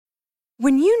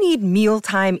When you need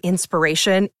mealtime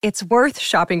inspiration, it's worth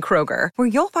shopping Kroger, where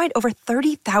you'll find over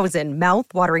 30,000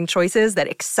 mouth-watering choices that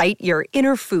excite your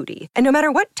inner foodie. And no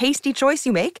matter what tasty choice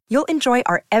you make, you'll enjoy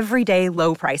our everyday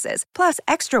low prices, plus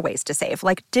extra ways to save,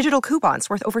 like digital coupons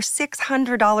worth over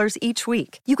 $600 each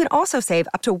week. You can also save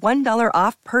up to $1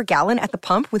 off per gallon at the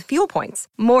pump with fuel points.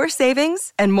 More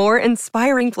savings and more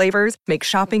inspiring flavors make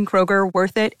shopping Kroger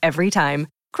worth it every time.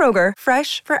 Kroger,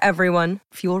 fresh for everyone.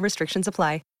 Fuel restrictions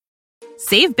apply.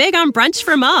 Save big on brunch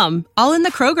for mom, all in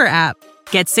the Kroger app.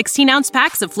 Get 16-ounce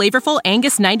packs of flavorful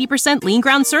Angus 90% lean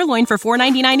ground sirloin for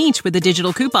 $4.99 each with a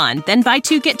digital coupon. Then buy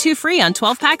 2, get 2 free on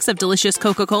 12 packs of delicious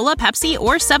Coca-Cola, Pepsi,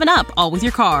 or 7-Up, all with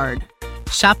your card.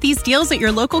 Shop these deals at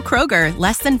your local Kroger,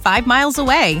 less than 5 miles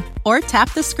away. Or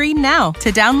tap the screen now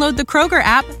to download the Kroger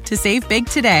app to save big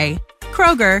today.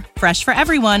 Kroger, fresh for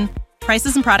everyone.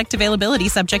 Prices and product availability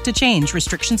subject to change.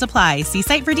 Restrictions apply. See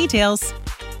site for details.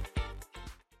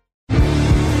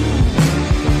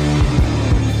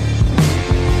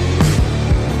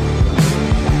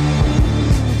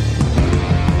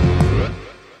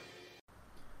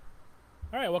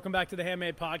 All right, welcome back to the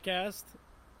Handmade Podcast,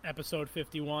 episode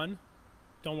 51.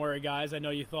 Don't worry, guys. I know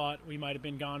you thought we might have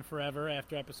been gone forever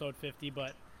after episode 50,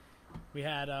 but we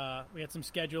had some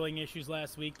scheduling issues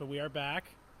last week, but we are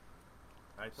back.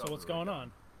 So what's going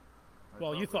on?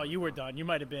 Well, you thought you were done. You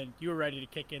might have been. You were ready to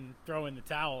kick in, throw in the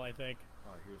towel, I think.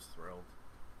 Oh, he was thrilled.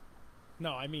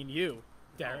 No, I mean you,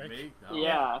 Derek. Oh, me? No.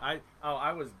 Yeah.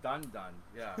 I was done.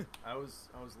 Yeah, I was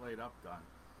laid up done.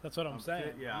 That's what I'm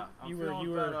saying. I'm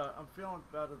feeling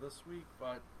better this week,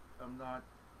 but I'm not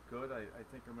good. I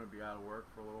think I'm going to be out of work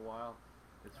for a little while.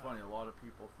 It's funny. A lot of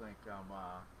people think I'm,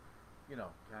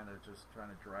 kind of just trying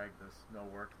to drag this no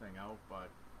work thing out, but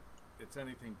it's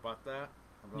anything but that.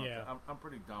 I'm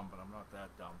pretty dumb, but I'm not that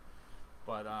dumb.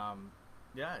 But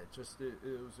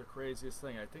it was the craziest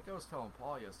thing. I think I was telling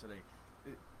Paul yesterday.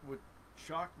 What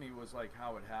shocked me was like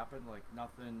how it happened. Like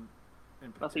nothing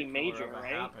in particular major, ever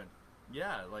right? happened.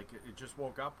 Yeah, like it just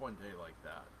woke up one day like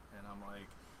that, and I'm like,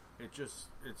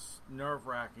 it's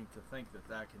nerve-wracking to think that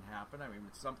can happen. I mean,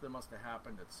 something must have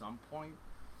happened at some point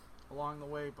along the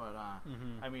way, but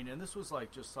I mean, and this was like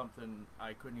just something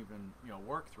I couldn't even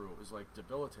work through. It was like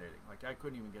debilitating. Like I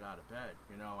couldn't even get out of bed.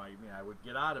 I mean, I would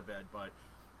get out of bed, but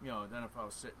then if I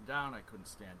was sitting down, I couldn't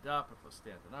stand up. If I was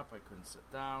standing up, I couldn't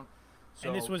sit down. So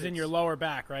and this was in your lower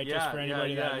back, right? Yeah, just for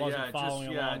anybody that wasn't following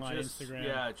along on just, Instagram.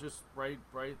 Yeah, just right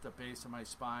at the base of my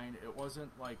spine. It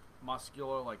wasn't like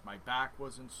muscular, like my back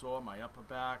wasn't sore, my upper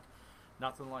back,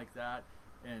 nothing like that.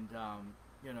 And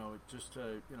just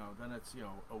to then it's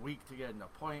a week to get an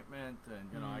appointment,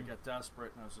 and I got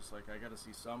desperate, and I was just like, I got to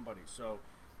see somebody. So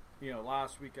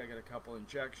last week I got a couple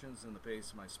injections in the base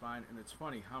of my spine, and it's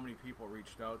funny how many people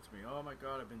reached out to me. Oh my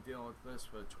God, I've been dealing with this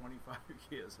for 25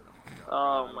 years, and I'm like,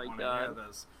 oh my I don't God, hear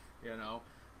this,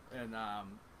 and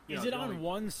is it on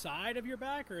one side of your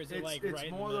back, or is it like right in the middle?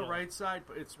 It's more the right side,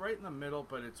 but it's right in the middle,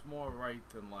 but it's more right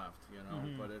than left,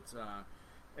 But it's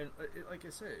like I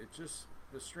said, it just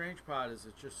the strange part is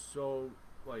it's just so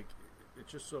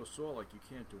sore, like you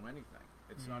can't do anything.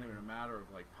 It's not even a matter of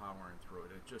like powering through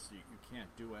it. It just you can't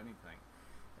do anything,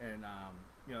 and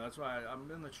that's why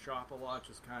I'm in the shop a lot,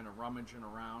 just kind of rummaging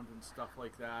around and stuff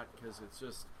like that, because it's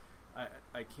just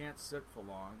I can't sit for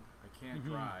long. I can't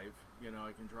drive.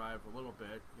 I can drive a little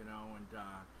bit.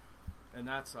 And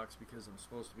that sucks because I'm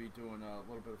supposed to be doing a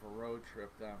little bit of a road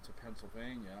trip down to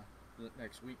Pennsylvania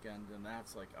next weekend, and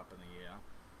that's like up in the air.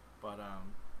 But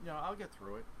I'll get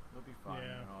through it. It'll be fine,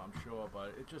 I'm sure.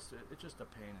 But it's just a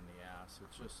pain in the ass.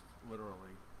 It's just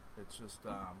literally, it's just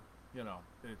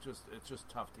it's just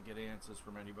tough to get answers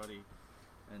from anybody,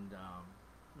 and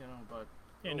but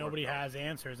nobody has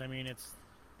answers. I mean,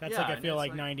 I feel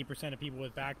like 90% of people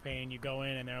with back pain, you go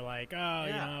in and they're like,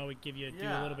 we give you do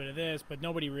a little bit of this, but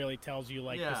nobody really tells you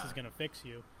like this is gonna fix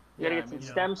you. You gotta get some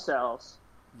stem cells.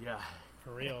 Yeah.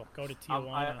 For real, go to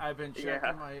Tijuana. I've been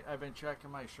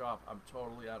checking my shop. I'm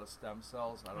totally out of stem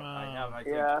cells. I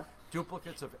think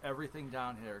duplicates of everything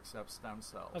down here except stem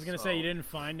cells. I was gonna say you didn't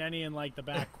find any in like the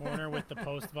back corner with the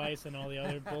post vice and all the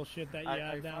other bullshit that you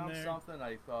have down there. I found something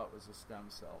I thought was a stem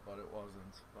cell, but it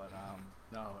wasn't. But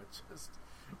no, it's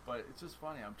just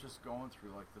funny. I'm just going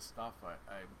through like the stuff.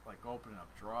 I like opening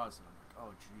up drawers and I'm like,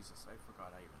 oh Jesus, I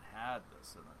forgot I even had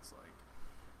this, and it's like,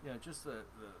 just the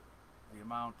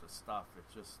amount of stuff,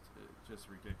 it's just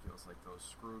ridiculous. Like those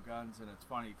screw guns, and it's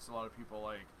funny because a lot of people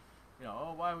like,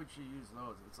 oh, why would you use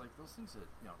those? It's like those things are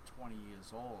 20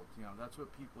 years old. That's what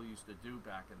people used to do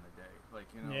back in the day. Like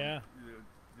they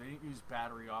didn't use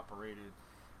battery operated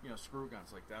screw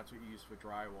guns. Like that's what you use for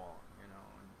drywall. And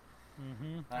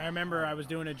I remember I was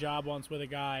doing a job once with a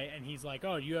guy, and he's like,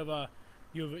 "Oh, do you have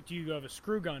a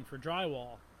screw gun for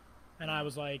drywall?" And I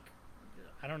was like,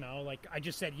 I don't know. Like, I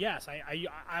just said yes.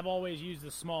 I've always used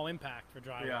the small impact for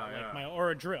drywall,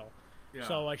 or a drill. Yeah.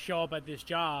 So I show up at this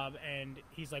job, and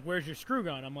he's like, "Where's your screw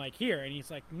gun?" I'm like, "Here." And he's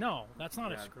like, "No, that's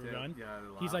not a screw gun." Yeah,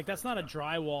 he's like, "That's not a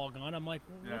drywall gun." I'm like,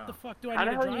 "What the fuck do I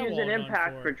need a drywall gun for?" How do you use an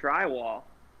impact for drywall?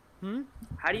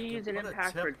 How do you use an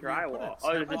impact for drywall?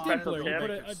 There's a dimpler. You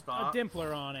put a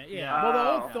dimpler on it. Yeah.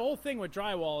 Well, the whole thing with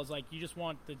drywall is like you just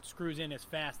want the screws in as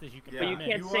fast as you can. But you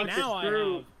can't sink the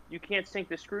screw. You can't sink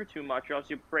the screw too much, or else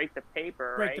you break the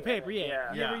paper. Break the paper.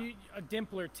 Yeah. A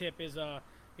dimpler tip is a.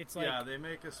 It's like they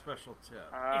make a special tip.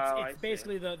 It's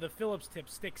basically the Phillips tip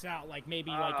sticks out like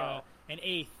maybe like an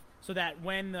eighth, so that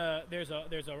when there's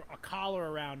a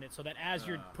collar around it, so that as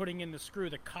you're putting in the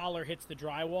screw, the collar hits the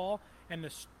drywall, and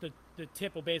the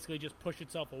tip will basically just push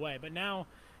itself away. But now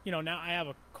I have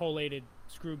a collated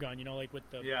screw gun, like with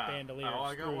the bandolier. Oh,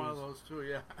 I got one of those too.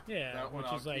 Yeah. Yeah, that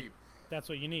which is like. That's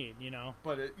what you need,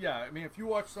 But I mean, if you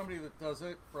watch somebody that does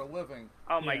it for a living,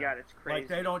 oh my God, it's crazy. Like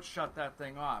they don't shut that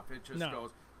thing off; it just goes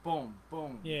boom,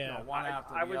 boom, one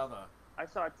after the other. I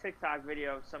saw a TikTok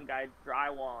video of some guy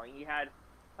drywalling. He had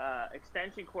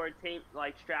extension cord tape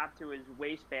like strapped to his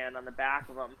waistband on the back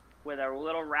of him with a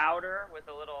little router with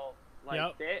a little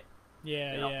bit,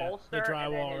 and a holster, the drywall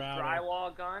and then his router.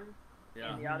 drywall gun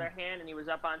in the other hand, and he was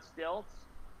up on stilts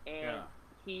and.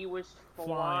 He was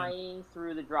flying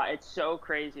through the dry. It's so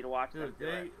crazy to watch them do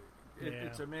it.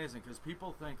 It's amazing because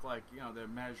people think like they're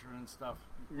measuring stuff.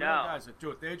 No, guys that do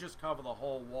it, they just cover the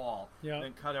whole wall,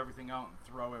 then cut everything out and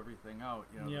throw everything out.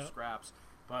 The scraps.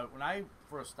 But when I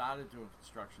first started doing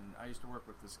construction, I used to work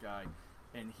with this guy,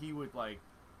 and he would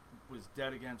was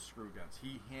dead against screw guns.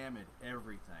 He hammered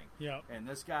everything. Yeah. And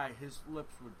this guy, his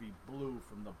lips would be blue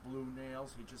from the blue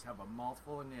nails. He'd just have a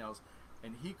mouthful of nails.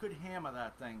 And he could hammer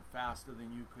that thing faster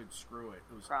than you could screw it.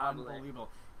 It was unbelievable.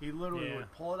 He literally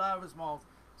would pull it out of his mouth,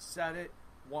 set it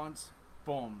once,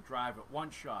 boom, drive it,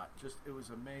 one shot. It was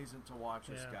amazing to watch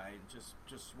this guy just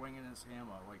swinging his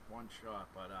hammer like one shot.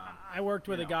 But I worked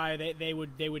with a guy. They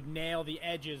would nail the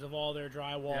edges of all their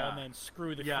drywall and then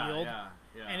screw the field.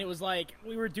 And it was like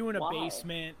we were doing a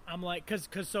basement. I'm like, because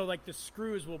the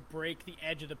screws will break the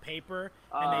edge of the paper,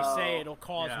 and they say it'll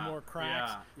cause more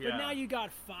cracks. But now you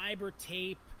got fiber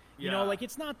tape.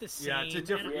 It's not the same. Yeah, it's a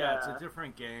different. It's a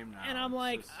different game now. And I'm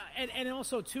like, and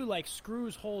also too, like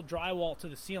screws hold drywall to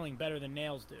the ceiling better than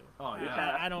nails do. Oh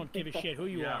yeah. I don't give a shit who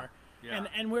you are. Yeah.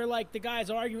 And we're like the guys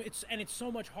arguing. It's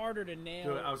so much harder to nail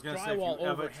drywall overhead. I was gonna say, if you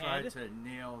ever tried to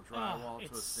nail drywall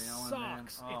to a ceiling, man,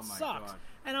 it sucks.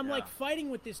 And I'm like fighting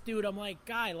with this dude. I'm like,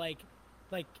 guy,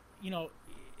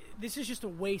 this is just a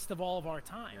waste of all of our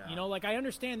time. I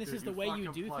understand this is the way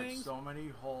you do things. So many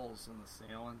holes in the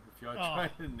ceiling. If you're trying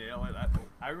to nail it,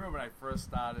 I remember when I first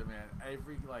started, man.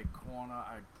 Every corner,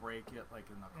 I'd break it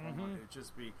in the corner. It'd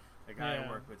just be the guy I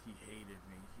worked with. He hated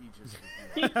me. He just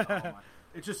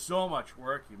it's just so much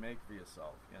work you make for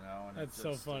yourself, And that's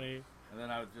so funny. And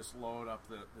then I would just load up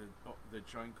the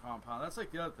joint compound. That's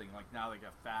the other thing. Now they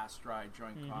got fast dry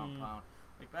joint compound.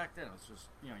 Back then, it was just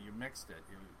you mixed it.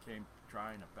 It came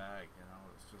dry in a bag.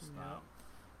 It's just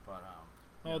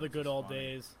the good old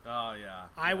days. Oh yeah.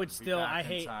 I would still. I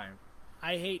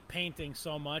hate painting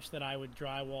so much that I would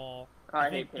drywall. I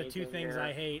think the two things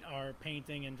I hate are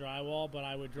painting and drywall. But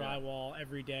I would drywall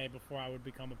every day before I would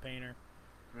become a painter.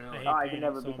 Really? I could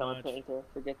never become a painter.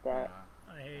 Forget that.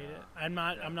 I hate it. I'm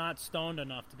not stoned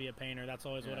enough to be a painter. That's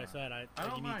always what I said. I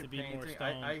don't need to be painting. more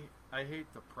stoned. I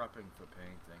hate the prepping for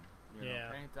painting.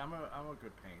 Paint. I'm a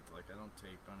good painter. I don't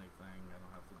tape anything. I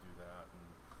don't have to do that.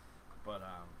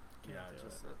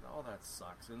 All that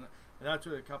sucks. And that's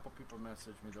what a couple people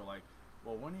messaged me. They're like,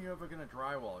 "Well, when are you ever going to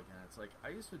drywall again?" It's like I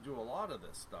used to do a lot of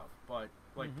this stuff, but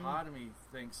part of me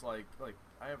thinks like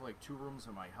I have 2 rooms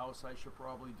in my house I should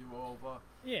probably do over.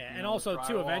 Yeah, and also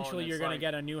too, eventually you're going to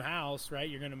get a new house, right?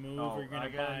 You're going to move, or you're going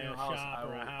to buy a shop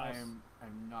or a house.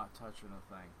 I'm not touching a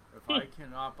thing. If I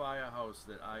cannot buy a house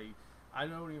that I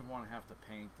don't even want to have to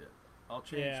paint it. I'll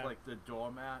change the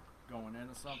doormat going in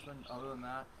or something. Other than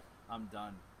that, I'm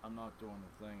done. I'm not doing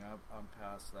the thing. I'm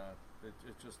past that. It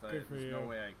just there's no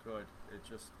way I could. It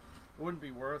wouldn't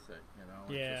be worth it.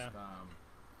 Yeah.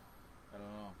 I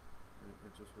don't know.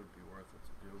 It just wouldn't be worth it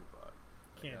to do. But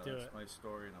can't do it. That's my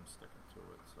story, and I'm sticking to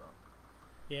it. So.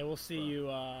 Yeah, we'll see you.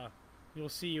 You'll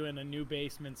see you in a new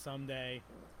basement someday,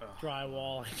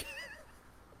 drywalling.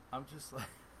 I'm just like,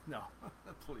 no,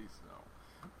 please no.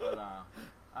 But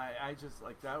I just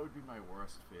that would be my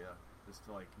worst fear. is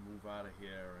to like move out of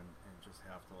here and just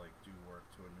have to like do work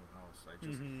to a new house.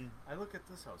 I look at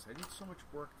this house. I need so much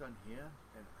work done here,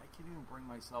 and I can't even bring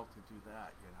myself to do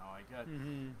that. You know,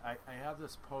 I have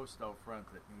this post out front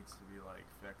that needs to be like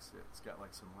fixed. It's got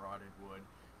like some rotted wood.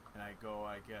 And I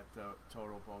get the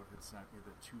Total Boat had sent me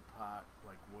the 2-pot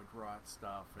like wood rot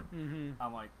stuff, and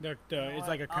I'm like, it's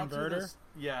like a converter.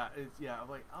 I'm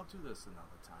like, I'll do this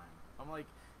another time. I'm like,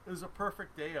 it was a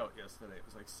perfect day out yesterday. It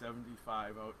was like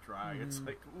 75 out dry. It's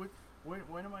like,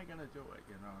 when am I gonna do it?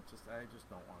 You know, I just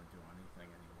don't want to do anything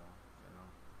anymore. You know,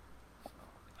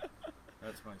 so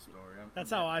that's my story. That's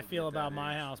how I feel about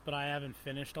my house, but I haven't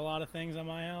finished a lot of things on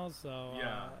my house, so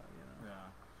yeah.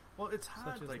 Well, it's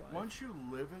hard. Like life. Once you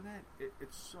live in it,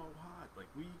 it's so hard. Like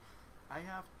I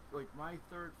have like my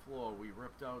 3rd floor. We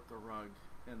ripped out the rug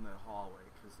in the hallway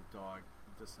because the dog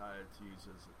decided to use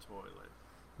it as a toilet.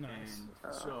 Nice.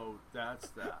 And so that's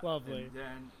that. Lovely.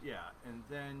 And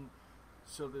then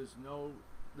so there's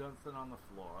nothing on the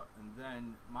floor, and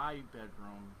then my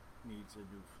bedroom needs a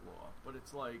new floor. But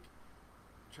it's like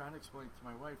trying to explain to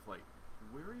my wife, like,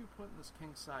 where are you putting this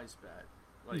king size bed?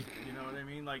 Like, you know what I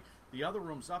mean? Like, the other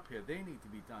rooms up here, they need to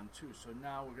be done too. So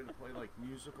now we're going to play like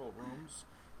musical rooms,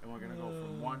 and we're going to go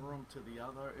from one room to the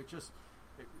other. It just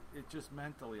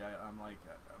mentally, I'm like,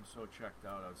 I'm so checked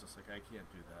out. I was just like, I can't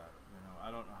do that. You know,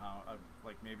 I don't know how.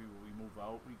 Like, maybe when we move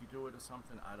out, we could do it or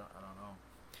something. I don't know.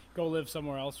 Go live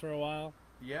somewhere else for a while.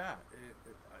 Yeah,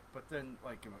 but then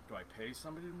like, do I pay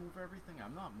somebody to move everything?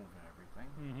 I'm not moving everything.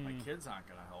 My kids aren't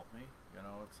going to help me. You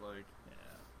know, it's like.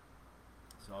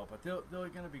 So, but they're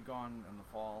going to be gone in the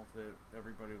fall.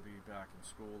 Everybody will be back in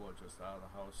school or just out of the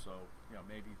house. So, you know,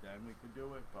 maybe then we could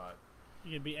do it. But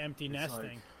you could be empty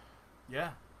nesting. Like,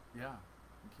 yeah, you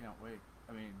can't wait.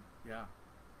 I mean, yeah,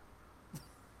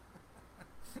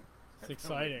 it's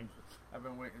exciting. I've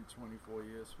been waiting 24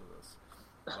 years for this.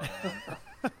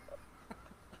 But,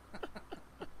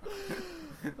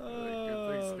 good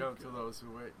things come to those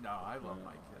who wait. No, I love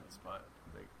my kids, but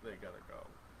they gotta go.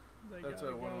 That's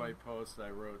one of my posts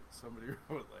I wrote. Somebody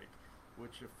wrote like,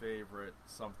 "What's your favorite?"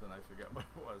 Something, I forget what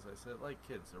it was. I said like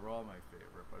kids, they're all my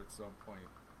favorite, but at some point,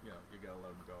 you know, you gotta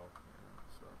let them go. You know,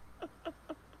 so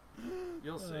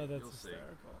you'll see. That's you'll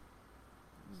hysterical.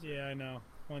 See. Yeah, I know.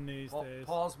 One of these days.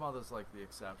 Paul's mother's like the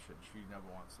exception. She never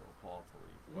wants little Paul to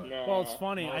leave. No. Well, it's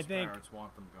funny. Most I think parents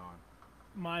want them gone.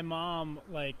 My mom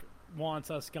like wants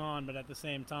us gone, but at the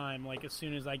same time, like as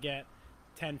soon as I get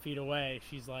 10 feet away,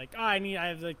 she's like, I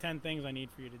have like 10 things I need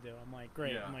for you to do. I'm like,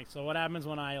 great. Yeah. I'm like, so what happens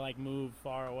when I like move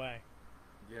far away?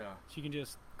 Yeah. She can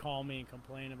just call me and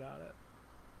complain about it.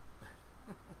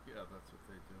 Yeah, that's what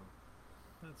they do.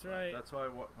 That's right. That's why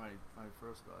my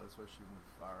first daughter, that's why she moved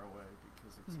far away,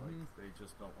 because it's like they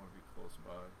just don't want to be close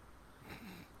by.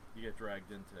 You get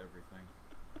dragged into everything.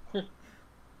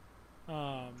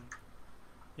 Yeah.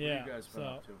 What have you guys been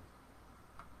up to?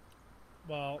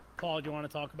 Well, Paul, do you want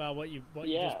to talk about what you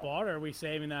just bought, or are we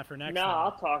saving that for next time? No,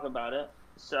 I'll talk about it.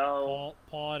 So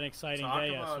Paul had an exciting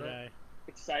day yesterday.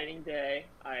 Exciting day.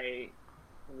 I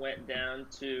went down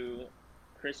to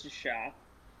Chris's shop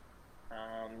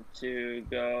to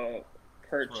go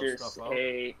purchase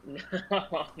a no.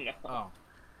 Oh.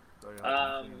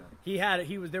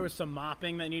 There was some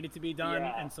mopping that needed to be done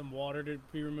and some water to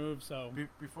be removed. So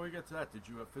before you get to that, did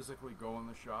you physically go in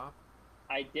the shop?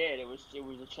 I did. It was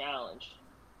a challenge.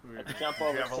 I had to jump Did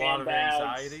over you have a sandbags. lot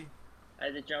of anxiety? I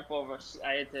had to jump over.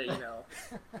 I had to,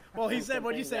 Well, he said,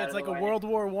 "What'd you say? It's like a World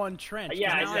War I trench."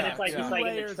 Yeah, I said it's like two it's like in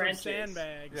layers the trenches. of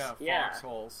sandbags. Yeah,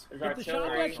 foxholes. But the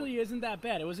shop actually isn't that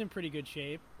bad. It was in pretty good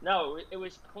shape. No, it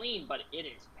was clean, but it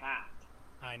is packed.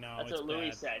 I know. That's it's what Louis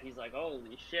bad. said. He's like,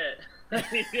 "Holy shit!"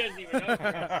 He doesn't even know.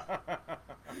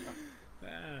 What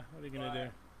are you gonna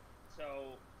do?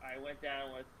 So I went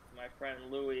down with my friend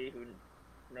Louis, who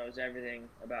knows everything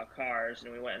about cars,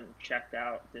 and we went and checked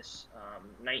out this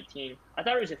 19. I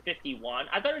thought it was a 51.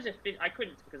 I thought it was I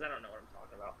couldn't, because I don't know what I'm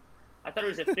talking about. I thought it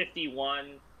was a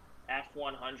 51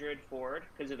 F100 Ford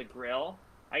because of the grill.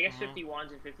 I guess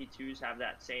 51s and 52s have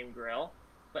that same grill,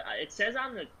 but it says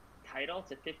on the title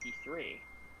it's a 53,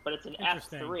 but it's an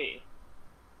F3.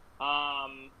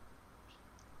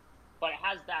 But it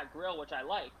has that grill, which I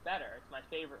like better. It's my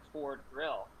favorite Ford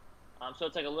grill. So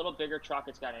it's like a little bigger truck.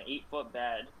 It's got an 8-foot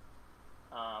bed.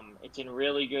 It's in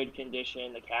really good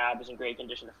condition. The cab is in great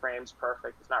condition. The frame's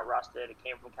perfect. It's not rusted. It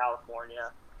came from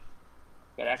California.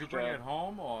 Did you bring it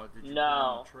home, or did you put it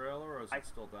in the trailer, or is it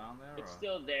still down there? It's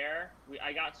still there.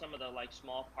 I got some of the like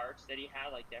small parts that he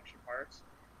had, like the extra parts.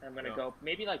 I'm gonna go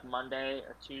maybe like Monday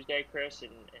or Tuesday, Chris,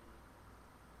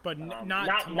 but not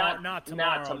tomorrow. Not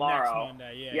tomorrow. Next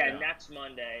Monday. Yeah, next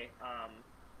Monday.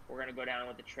 we're going to go down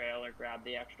with the trailer, grab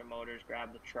the extra motors,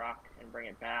 grab the truck, and bring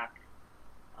it back.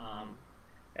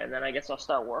 And then I guess I'll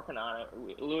start working on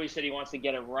it. Louis said he wants to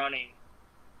get it running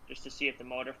just to see if the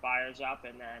motor fires up,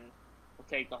 and then we'll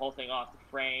take the whole thing off the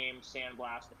frame,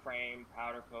 sandblast the frame,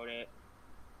 powder coat it.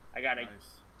 I got to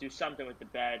do something with the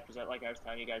bed because, like I was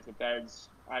telling you guys, the beds,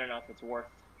 I don't know if it's worth,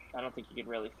 I don't think you could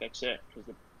really fix it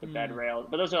because the bed rails,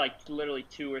 but those are like literally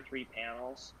 2 or 3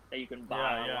 panels that you can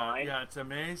buy online. Yeah, it's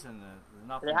amazing.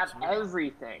 They have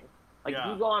everything. Like if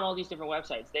you go on all these different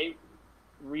websites, they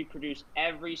reproduce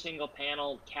every single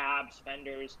panel, cabs,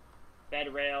 fenders,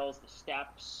 bed rails, the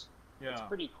steps. Yeah. It's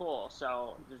pretty cool.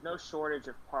 So there's no shortage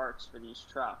of parts for these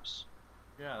trucks.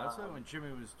 Yeah, that's like when Jimmy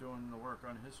was doing the work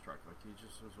on his truck. Like, he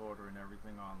just was ordering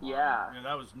everything online. Yeah. You know,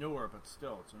 that was newer, but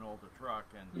still, it's an older truck.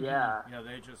 And, yeah. You know,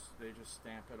 they just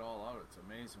stamp it all out. It's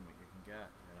amazing what you can get,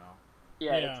 you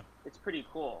know? Yeah. It's pretty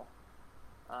cool.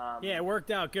 Yeah, it worked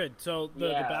out good. So the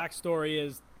backstory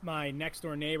is my next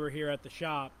door neighbor here at the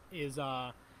shop is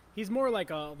he's more like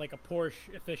a Porsche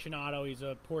aficionado. He's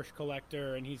a Porsche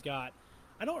collector, and he's got,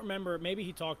 I don't remember, maybe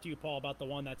he talked to you, Paul, about the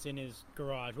one that's in his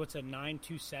garage. What's a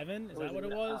 927? Is that what it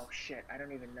was? Oh shit, I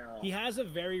don't even know. He has a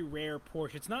very rare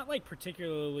Porsche. It's not like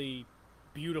particularly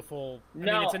beautiful. I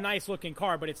mean, it's a nice looking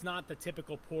car, but it's not the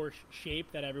typical Porsche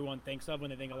shape that everyone thinks of when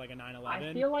they think of like a 911.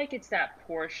 I feel like it's that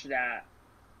Porsche that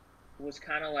was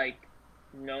kind of like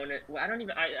known as, well,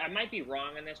 I might be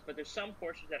wrong on this, but there's some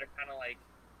Porsches that are kind of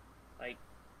like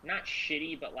not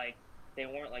shitty, but like they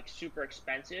weren't like super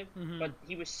expensive. But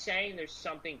he was saying there's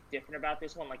something different about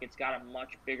this one, like it's got a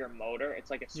much bigger motor. It's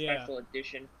like a special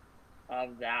edition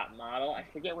of that model. I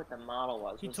forget what the model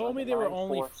was. He told me there were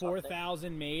only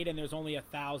 4,000 made, and there's only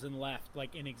 1,000 left,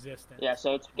 like in existence. Yeah,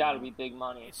 so it's got to be big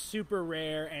money. It's super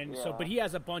rare, and so, but he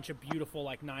has a bunch of beautiful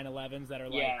like 911s that are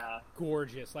like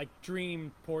gorgeous, like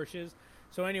dream Porsches.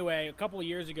 So anyway, a couple of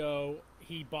years ago,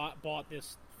 he bought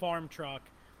this farm truck,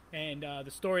 and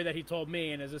the story that he told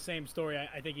me, and is the same story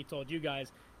I think he told you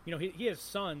guys. You know, he has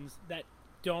sons that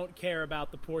don't care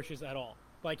about the Porsches at all.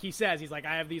 Like he says, he's like,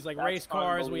 I have these like race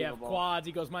cars, we have quads.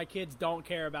 He goes, my kids don't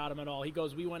care about them at all. He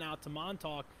goes, we went out to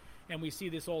Montauk and we see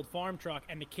this old farm truck,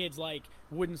 and the kids like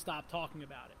wouldn't stop talking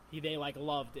about it. They like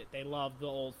loved it. They loved the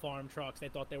old farm trucks. They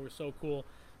thought they were so cool.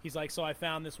 He's like, so I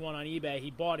found this one on eBay.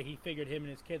 He bought it. He figured him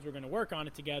and his kids were going to work on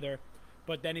it together.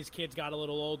 But then his kids got a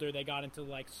little older. They got into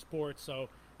like sports. So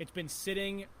it's been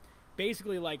sitting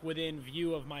basically like within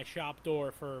view of my shop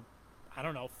door for, I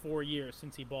don't know, 4 years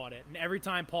since he bought it. And every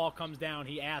time Paul comes down,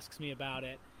 he asks me about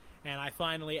it. And I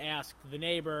finally asked the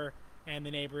neighbor, and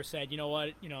the neighbor said, you know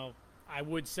what, you know, I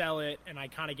would sell it. And I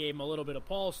kind of gave him a little bit of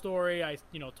Paul's story. I,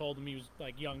 you know, told him he was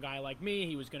like a young guy like me.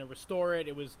 He was going to restore it.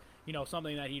 It was, you know,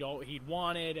 something that he'd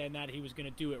wanted, and that he was going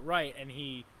to do it right. And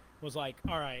he was like,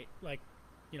 all right, like,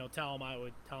 you know, tell him I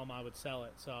would sell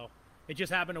it. So it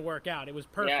just happened to work out. It was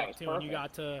perfect. Yeah, it was perfect. When you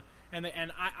got to,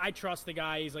 and I trust the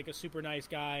guy. He's like a super nice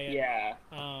guy. And, yeah.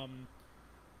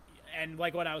 And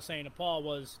like what I was saying to Paul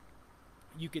was,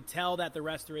 you could tell that the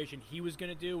restoration he was going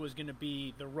to do was going to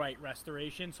be the right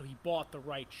restoration. So he bought the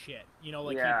right shit. You know,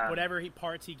 like whatever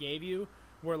parts he gave you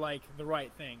were like the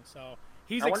right thing. So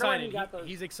he's excited.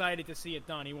 He's excited to see it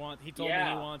done. He told me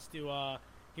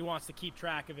he wants to keep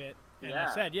track of it. And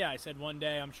I said one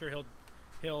day I'm sure he'll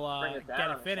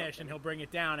get it finished and he'll bring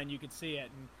it down and you could see it.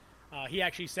 And he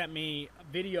actually sent me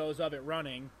videos of it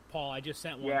running. Paul, I just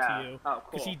sent one to you. Oh, cool.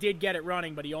 Because he did get it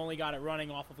running, but he only got it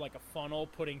running off of like a funnel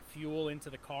putting fuel into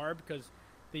the carb because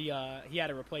he had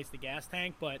to replace the gas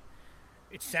tank. But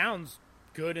it sounds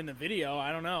good in the video.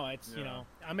 I don't know. It's you know,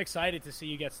 I'm excited to see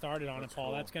you get started on it, Paul.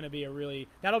 Cool. That's going to be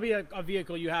that'll be a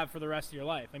vehicle you have for the rest of your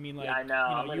life. I mean, like I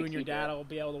know. You know, you and your dad will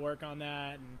be able to work on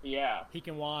that, and he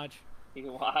can watch. He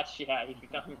can watch. Yeah, he can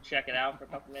come check it out for a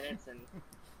couple minutes, and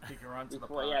he can run to the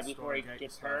parts before he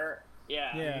gets hurt.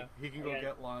 Yeah. He can go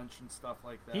get lunch and stuff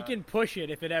like that. He can push it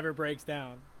if it ever breaks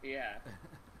down. Yeah.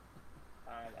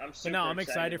 I'm super I'm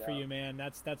excited for you, man.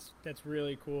 That's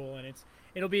really cool, and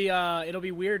it'll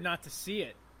be weird not to see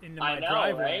it in my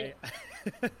driveway.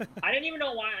 Right? I didn't even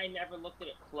know why I never looked at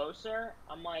it closer.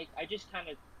 I'm like,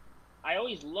 I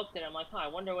always looked at it. I'm like, I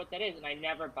wonder what that is, and I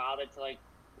never bothered to like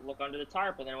look under the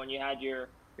tarp. And then when you had your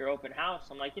open house,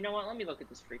 I'm like, you know what? Let me look at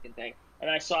this freaking thing. And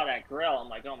I saw that grill. I'm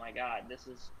like, oh my god, this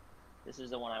is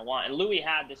the one I want. And Louis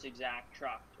had this exact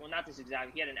truck. Well, not this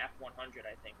exact. He had an F100,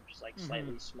 I think, which is like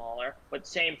slightly smaller, but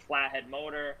same flathead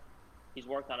motor. He's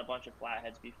worked on a bunch of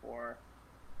flatheads before.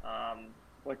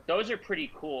 But those are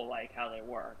pretty cool, like how they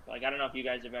work. Like I don't know if you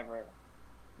guys have ever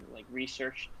like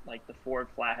researched like the Ford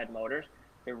flathead motors.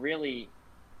 They're really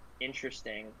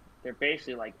interesting. They're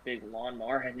basically like big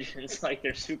lawnmower engines. Like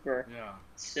they're super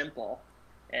simple.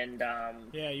 and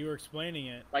yeah, you were explaining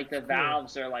it. Like the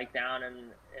valves are like down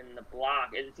in the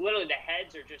block. It's literally the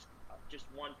heads are just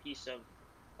one piece of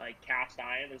like cast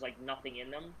iron. There's like nothing in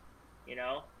them, you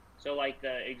know. So like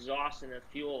the exhaust and the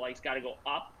fuel like's got to go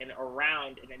up and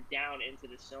around and then down into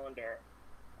the cylinder.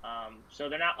 So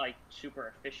they're not like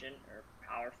super efficient or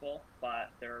powerful, but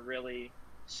they're really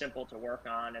simple to work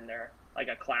on, and they're like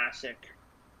a classic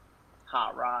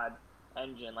hot rod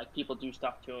engine. Like people do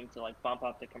stuff to them to like bump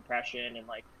up the compression and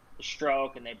like the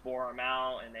stroke, and they bore them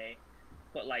out and they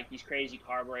put like these crazy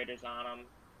carburetors on them.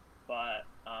 But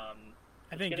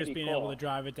I think just being able to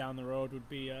drive it down the road would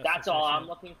be that's all I'm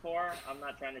looking for. I'm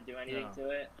not trying to do anything to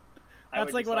it.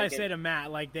 That's like what I say to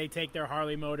Matt. Like they take their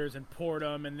Harley motors and port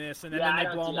them and this, and then they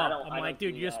blow them up. I'm like,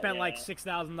 dude, you just spent like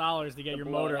 $6,000 to get your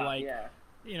motor, like,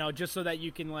 you know, just so that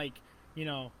you can like, you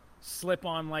know, slip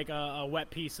on like a wet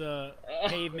piece of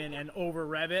pavement and over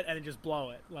rev it and then just blow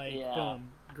it. Like, boom,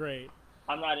 great.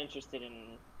 I'm not interested in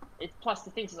it. Plus,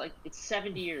 the thing is, like, it's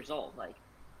 70 years old. Like,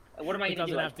 what am I going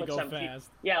to do? Like, put some fast.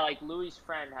 Yeah, like Louis'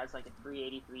 friend has like a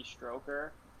 383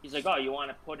 stroker. He's like, oh, you want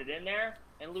to put it in there?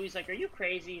 And Louis' like, are you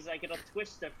crazy? He's like, it'll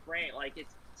twist the frame. Like,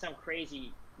 it's some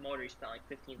crazy motor he spent like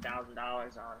 $15,000 on.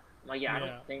 I'm like, yeah, I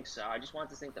don't think so. I just want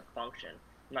this thing to function.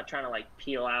 I'm not trying to like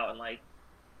peel out and like,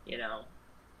 you know,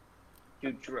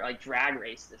 do like drag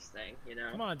race this thing, you know?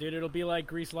 Come on, dude. It'll be like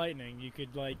Grease Lightning. You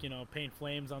could like, you know, paint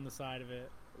flames on the side of it.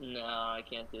 No, I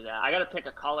can't do that. I got to pick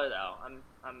a color though.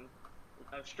 I'm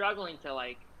struggling to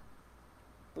like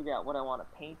figure out what I want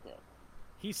to paint it.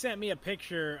 He sent me a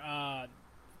picture.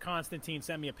 Constantine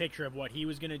sent me a picture of what he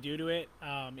was going to do to it.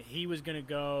 He was going to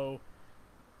go.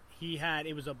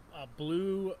 It was a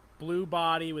blue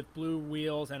body with blue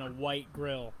wheels and a white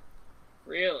grill.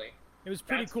 Really? It was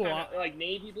pretty cool. Like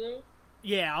navy blue.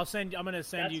 Yeah, I'm going to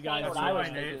send you guys. That's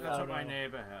what my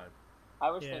neighbor had. I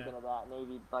was thinking of that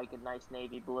navy, like a nice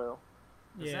navy blue.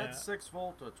 Is that 6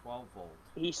 volt or 12 volt?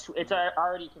 It's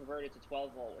already converted to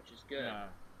 12 volt, which is good. Yeah,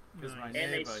 because my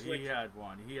neighbor, he had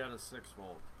one. He had a 6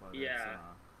 volt.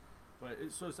 But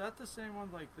so is that the same one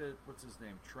like the, what's his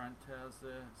name, Trent has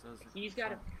there? He's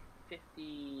got a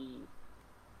 50...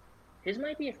 His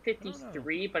might be a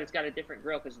 53, but it's got a different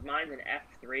grill, because mine's an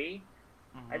F3.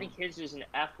 I think his is an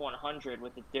F100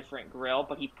 with a different grill,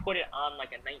 but he put it on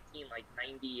like a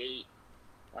 1998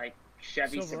 like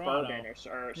Chevy Suburban or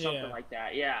something like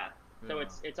that. Yeah. So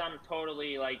it's on a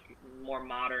totally like more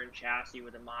modern chassis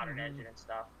with a modern engine and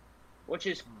stuff, which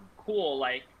is cool.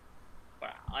 Like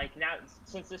now,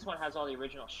 since this one has all the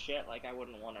original shit, like I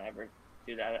wouldn't want to ever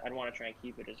do that. I'd want to try and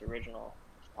keep it as original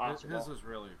as possible. His is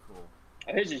really cool.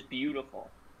 His is beautiful.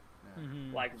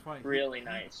 Yeah. Like really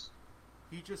nice.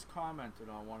 He just commented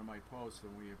on one of my posts,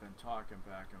 and we had been talking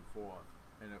back and forth,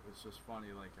 and it was just funny.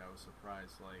 Like I was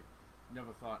surprised. Like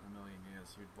never thought in a million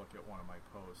years he'd look at one of my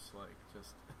posts. Like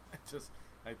I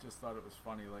just thought it was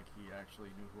funny. Like he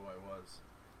actually knew who I was.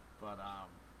 But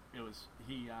it was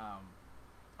he.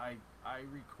 I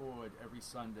record every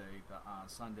Sunday the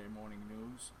Sunday morning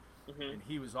news, and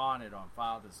he was on it on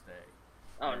Father's Day.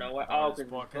 Oh no! What? His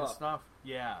book and stuff.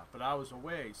 Yeah, but I was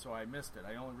away, so I missed it.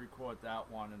 I only record that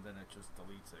one, and then it just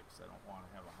deletes it because I don't want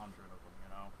to have 100 of them, you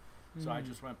know. So I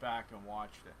just went back and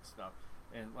watched it and stuff,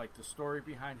 and like the story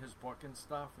behind his book and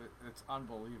stuff, it's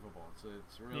unbelievable.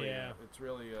 It's really a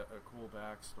cool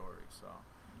backstory. So.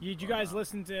 Did you guys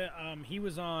listen to? He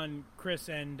was on Chris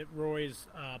and Roy's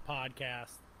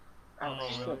podcast.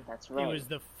 Really? That's right. It was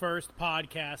the first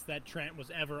podcast that Trent was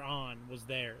ever on, was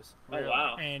theirs. Oh,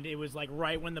 wow. And it was like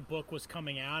right when the book was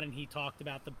coming out, and he talked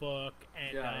about the book,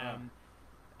 and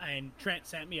and Trent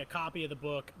sent me a copy of the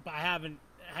book, but I haven't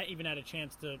even had a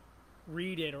chance to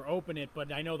read it or open it,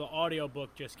 but I know the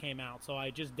audiobook just came out, so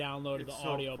I just downloaded the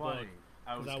audiobook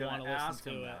because I want to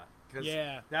listen to it.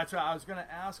 Yeah. That's what I was going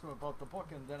to ask him about the book,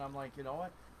 and then I'm like, you know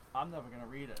what? I'm never going to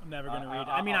read it. I'm never going to read it.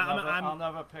 I'll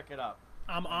never pick it up.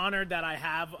 I'm honored that I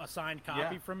have a signed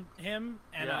copy from him,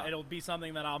 and it'll be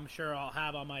something that I'm sure I'll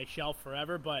have on my shelf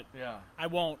forever, but I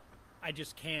won't. I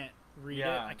just can't read it.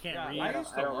 I can't read it. I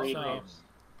used to love reading,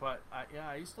 but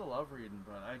I used to love reading,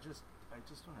 but I just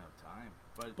don't have time.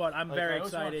 But I'm very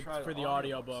excited for the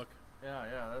audiobook.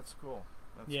 Yeah, that's cool.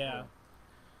 That's cool.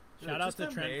 Shout out to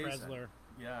Trent Presler.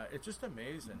 Yeah, it's just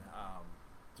amazing.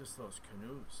 Just those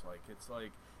canoes, like it's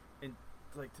like, and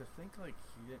like to think like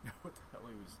he didn't know what the hell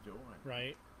he was doing.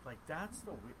 Right. Like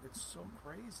it's so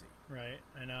crazy. Right.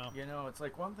 I know. You know, it's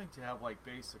like one thing to have like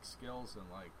basic skills and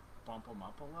like bump them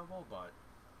up a level, but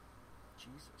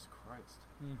Jesus Christ.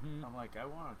 I'm like, I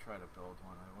want to try to build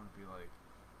one. I want to be like,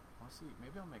 let's see,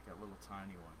 maybe I'll make a little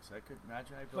tiny one. So I could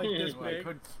imagine I built like this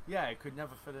big. I could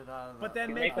never fit it out of But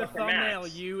then make the thumbnail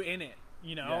you in it.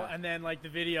 you know, Yeah. and then like the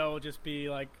video will just be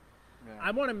like, Yeah.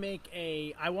 I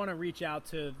want to reach out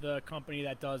to the company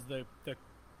that does the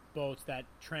boats that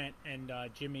Trent and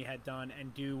Jimmy had done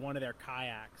and do one of their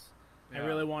kayaks. I Yeah.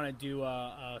 really want to do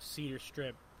a cedar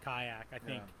strip kayak, I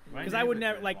think. My Because I would neighbor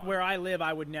never, did like one. where I live,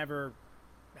 I would never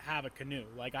have a canoe.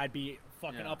 Like I'd be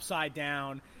fucking Yeah. upside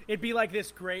down. It'd be like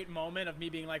this great moment of me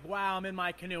being like, wow, I'm in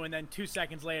my canoe. And then 2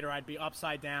 seconds later, I'd be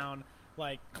upside down,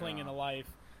 like clinging to life.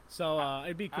 So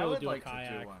it'd be I cool would to do like a kayak.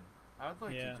 to do one. I would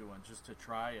like Yeah. to do one just to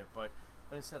try it, but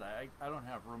like I said, I don't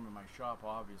have room in my shop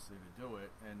obviously to do it,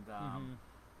 and Mm-hmm.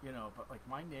 you know, but like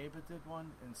my neighbor did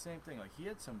one, and same thing. Like he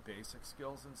had some basic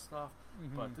skills and stuff,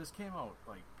 Mm-hmm. but this came out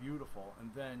like beautiful.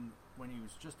 And then when he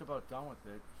was just about done with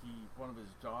it, one of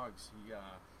his dogs,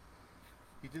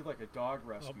 he did like a dog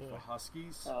rescue boy. for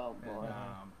huskies. Oh, boy.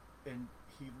 And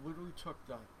he literally took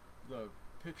the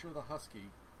picture of the husky.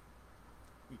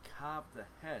 He carved the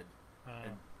head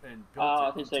and built I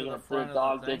it think into the front the of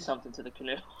dog the thing. did something to the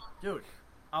canoe. Dude,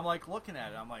 I'm like looking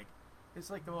at it. I'm like, it's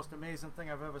like the most amazing thing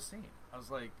I've ever seen. I was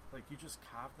like you just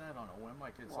carved that on a whim.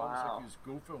 Like it's almost like Wow. he was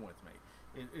goofing with me.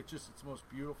 It's the most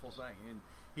beautiful thing. And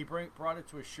he brought it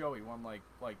to a show. He won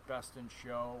like best in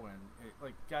show, and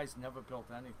like guys never built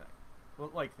anything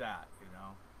like that. You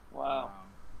know. Wow.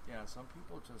 Yeah, some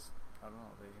people just, I don't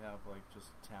know, they have like just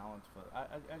talent for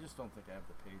I just don't think I have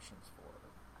the patience for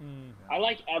it. I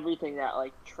like everything that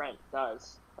like Trent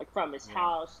does, like from his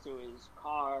house to his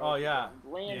car. Oh, yeah.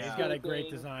 Landscaping. He's got a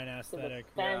great design to the aesthetic.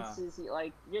 fences,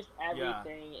 like just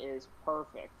everything is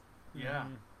perfect. Yeah,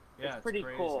 yeah, It's pretty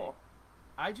crazy. cool.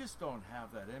 I just don't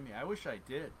have that in me. I wish I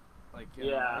did. Like,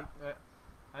 Yeah.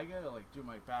 I gotta like do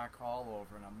my back all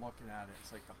over, and I'm looking at it.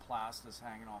 It's like the plaster's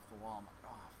hanging off the wall. I'm like,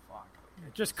 oh fuck.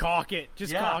 Like, Just caulk it.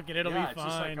 Just caulk it. It'll be it's just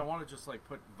like fine. I want to just like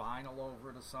put vinyl over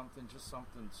it or something, just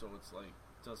something so it's like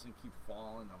doesn't keep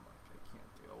falling. I'm like, I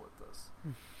can't deal with this.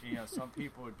 You know, some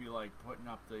people would be like putting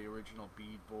up the original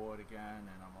beadboard again,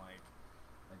 and I'm like,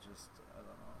 I don't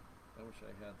know. I wish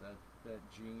I had that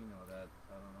gene or that,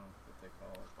 I don't know what they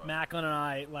call it. But Macklin and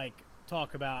I like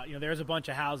talk about, you know, there's a bunch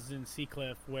of houses in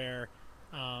Seacliff where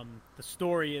the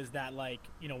story is that, like,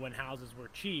 you know, when houses were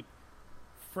cheap,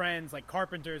 friends, like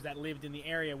carpenters that lived in the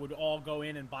area, would all go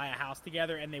in and buy a house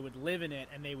together, and they would live in it,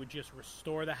 and they would just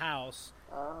restore the house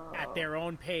at their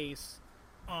own pace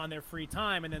on their free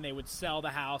time, and then they would sell the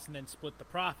house and then split the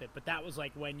profit. But that was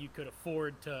like when you could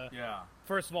afford to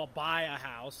first of all buy a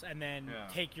house and then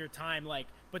take your time, like,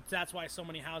 but that's why so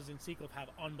many houses in Seacliff have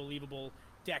unbelievable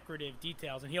decorative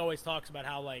details. And he always talks about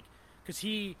how, like, because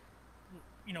he,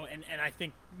 you know, and I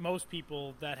think most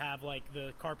people that have like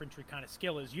the carpentry kind of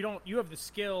skill is you have the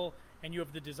skill and you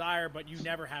have the desire, but you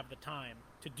never have the time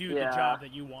to do the job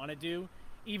that you want to do.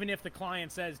 Even if the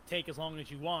client says take as long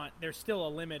as you want, there's still a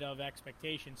limit of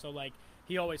expectation. So like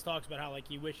he always talks about how like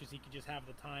he wishes he could just have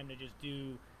the time to just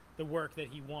do the work that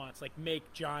he wants, like make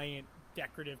giant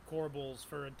decorative corbels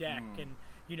for a deck and,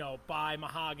 you know, buy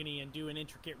mahogany and do an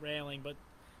intricate railing, but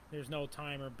there's no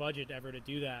time or budget ever to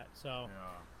do that. So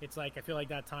it's like, I feel like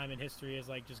that time in history is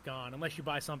like just gone, unless you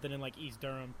buy something in like East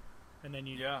Durham and then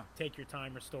you take your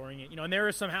time restoring it, you know. And there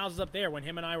are some houses up there when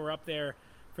him and I were up there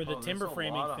for the timber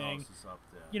framing thing,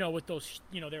 you know, with those,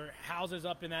 you know, there are houses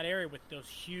up in that area with those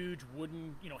huge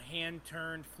wooden, you know, hand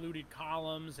turned fluted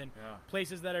columns and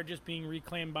places that are just being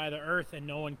reclaimed by the earth and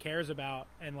no one cares about.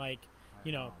 And like,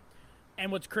 you know, and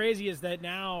what's crazy is that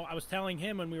now, I was telling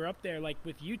him when we were up there, like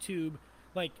with YouTube,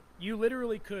 like you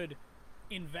literally could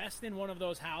invest in one of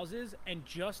those houses and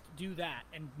just do that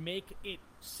and make it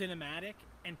cinematic,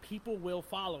 and people will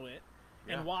follow it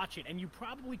and watch it, and you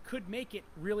probably could make it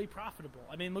really profitable.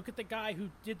 I mean, look at the guy who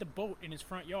did the boat in his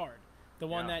front yard, the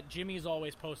one that Jimmy's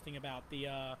always posting about.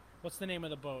 The what's the name of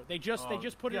the boat? They just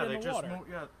put it in the water.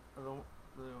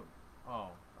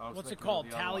 What's it called?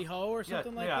 Tally Ho or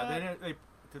something like that?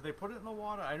 Did they put it in the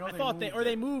water? I know. I thought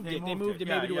they moved it. They moved it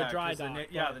maybe to a dry dock.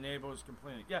 The neighbor was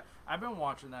complaining. Yeah, I've been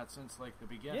watching that since like the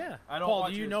beginning. Yeah, I don't Paul,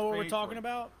 watch do you it know what we're faithfully. talking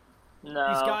about?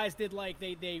 No. These guys did like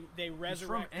they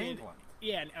resurrected. He's from England.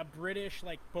 Yeah, a British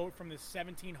like boat from the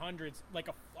 1700s, like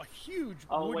a huge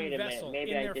wait wooden a minute. vessel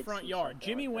Maybe in I their did front see yard. something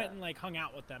Jimmy like went that. and like hung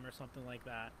out with them or something like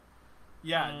that.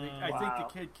 Yeah, I think Wow.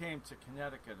 the kid came to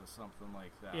Connecticut or something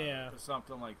like that. Yeah. Or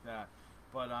something like that.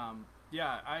 But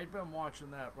yeah, I'd been watching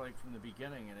that like from the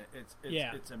beginning, and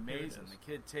it's amazing. is. The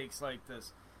kid takes like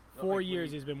this. 4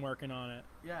 years he's been working on it.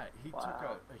 Yeah, he took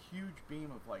a huge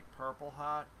beam of like Purple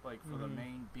Heart, like for the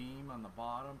main beam on the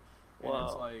bottom, and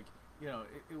it's like, you know,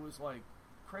 it was like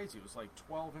crazy. It was like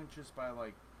 12 inches by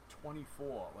like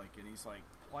 24, like, and he's like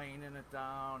planing it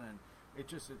down, and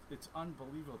it's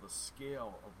unbelievable the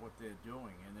scale of what they're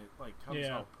doing, and it like comes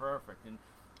out perfect. And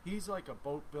he's like a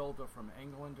boat builder from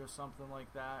England or something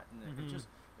like that, and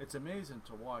it's amazing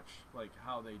to watch like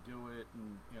how they do it,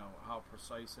 and how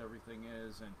precise everything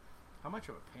is, and how much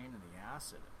of a pain in the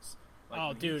ass it is. Like, oh,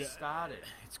 when dude, he started,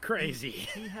 it's crazy.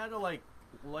 He had to like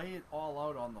lay it all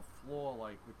out on the floor,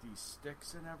 like with these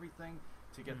sticks and everything,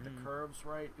 to get the curves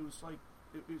right. It was like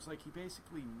he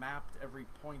basically mapped every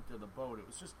point of the boat. It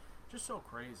was just so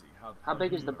crazy how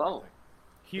big is the boat?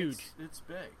 Huge. It's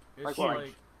big. It's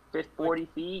like 40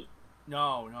 feet.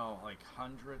 No, like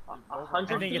 100. 100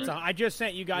 I think feet? it's. I just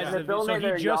sent you guys Yeah. the They're building video.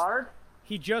 their yard.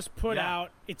 He just put Yeah.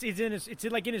 out. It's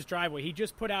like in his driveway. He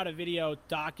just put out a video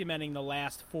documenting the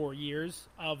last 4 years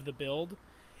of the build,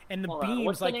 and the Hold on, beams.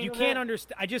 what's the Like name you of can't it?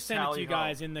 understand. I just sent it to Tally you ho.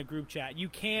 guys in the group chat. You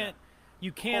can't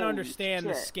Holy understand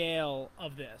the shit. scale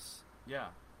of this. Yeah.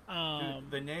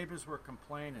 Dude, the neighbors were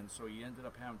complaining, so he ended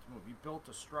up having to move. He built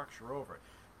a structure over it.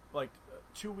 Like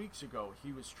 2 weeks ago,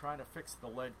 he was trying to fix the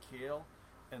lead keel,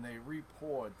 and they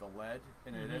re-poured the lead,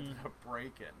 and it ended up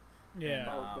breaking. Yeah. And,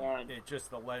 Oh, God.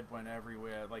 the lead went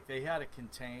everywhere. Like they had it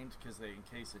contained in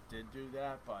case it did do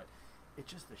that, but it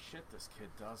just the shit this kid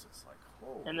does. It's like,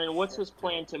 holy. And then what's shit, his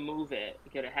plan dude. to move it?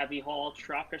 Get a heavy haul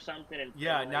truck or something? And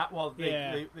Yeah,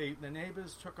 Yeah. the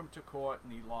neighbors took him to court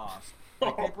and he lost.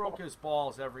 Like they broke his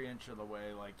balls every inch of the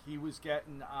way. Like he was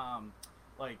getting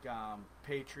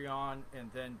Patreon,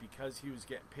 and then because he was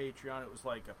getting Patreon, it was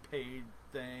like a paid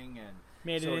thing, and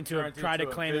Made so it into a. Tried to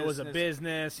claim it was a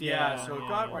business. Yeah, so it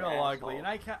got What real an ugly,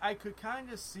 asshole. and I could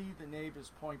kind of see the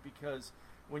neighbor's point, because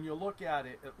when you look at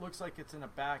it, it looks like it's in a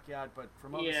backyard, but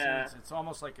from other Yeah. scenes, it's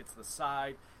almost like it's the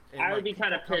side. And I would like, be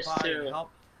kinda people come pissed, by and too.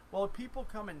 help. Well, people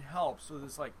come and help, so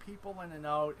there's like people in and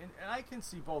out, and I can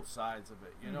see both sides of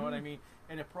it. You know what I mean?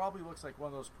 And it probably looks like one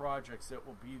of those projects that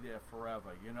will be there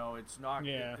forever. It's not.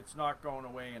 Yeah. It's not going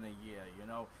away in a year.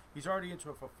 He's already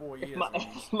into it for 4 years. My, and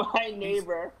he's- my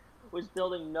neighbor was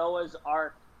building Noah's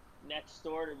Ark next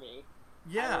door to me. I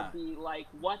yeah. would be like,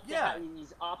 what the Yeah. hell?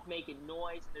 He's up making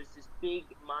noise. There's this big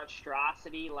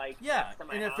monstrosity, like, Yeah, next to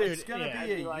my and if house. it's gonna yeah.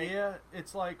 be I'd a like, year,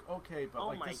 it's like okay, but Oh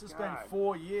like my this has God. been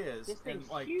 4 years, This and thing's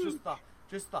like huge.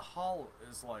 just the hull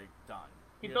is like done.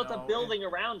 He you built know? a building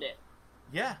around it.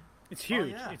 Yeah, It's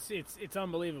huge. yeah. It's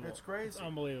unbelievable. It's crazy. It's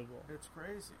unbelievable. it's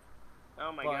crazy.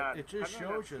 Oh my but god! it just How did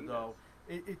I not shows you see though.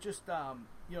 It just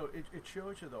it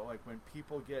shows you though, like when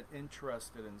people get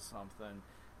interested in something,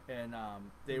 and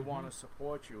they want to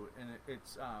support you, and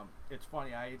it's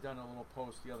funny. I had done a little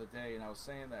post the other day, and I was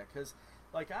saying that because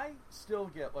like I still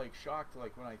get like shocked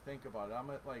like when I think about it. I'm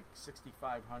at like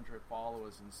 6,500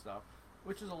 followers and stuff,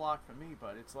 which is a lot for me,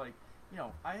 but it's like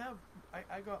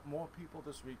I got more people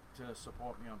this week to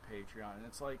support me on Patreon, and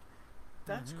it's like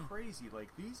that's crazy. Like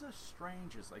these are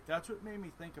strangers. Like that's what made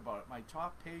me think about it. My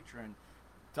top patron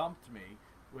dumped me,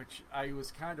 which I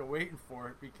was kind of waiting for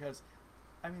it because,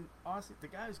 I mean, honestly, the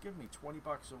guy was giving me $20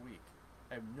 a week.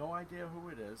 I have no idea who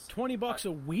it is. $20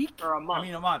 a week? Or a month. I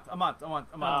mean, a month. I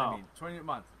Oh. mean, 20 a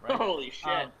month, right? Holy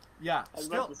shit! Yeah, I was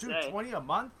still, about to dude, say. 20 a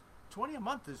month. 20 a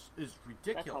month is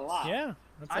ridiculous. That's a lot. Yeah,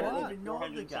 that's a I lot. don't even know the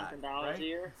 $400 guy, something right? a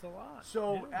year. That's a lot.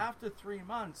 So yeah. after 3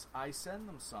 months, I send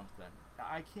them something.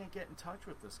 I can't get in touch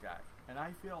with this guy, and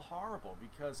I feel horrible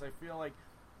because I feel like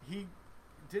he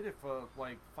did it for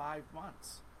like 5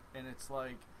 months, and it's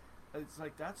like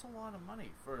that's a lot of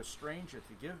money for a stranger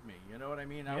to give me. You know what I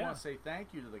mean? I Yeah. want to say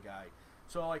thank you to the guy.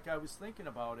 So like I was thinking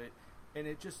about it, and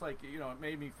it just like it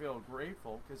made me feel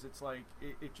grateful because it's like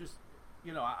it just.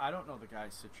 I don't know the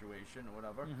guy's situation or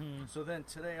whatever. So then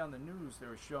today on the news, they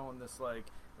were showing this, like,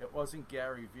 it wasn't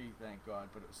Gary Vee, thank God,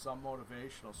 but it was some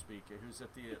motivational speaker who's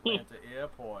at the Atlanta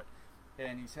airport,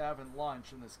 and he's having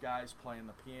lunch, and this guy's playing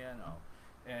the piano,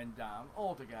 and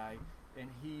older guy, and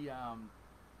he,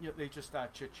 they just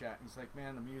start chit-chatting. He's like,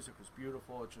 man, the music was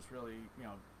beautiful. It just really,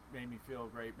 made me feel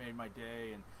great, made my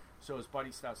day. And so his buddy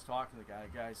starts talking to the guy.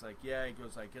 The guy's like, yeah, he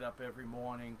goes, I get up every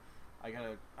morning. I got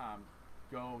to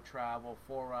go travel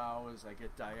 4 hours. I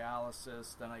get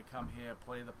dialysis. Then I come here,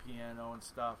 play the piano and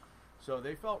stuff. So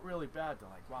they felt really bad. They're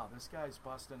like, wow, this guy's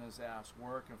busting his ass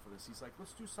working for this. He's like,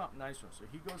 let's do something nice for him. So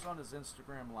he goes on his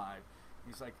Instagram Live.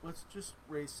 He's like, let's just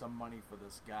raise some money for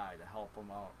this guy to help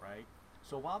him out, right?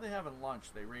 So while they're having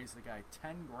lunch, they raise the guy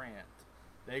 $10,000.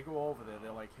 They go over there.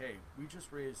 They're like, hey, we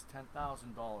just raised $10,000.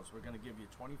 We're going to give you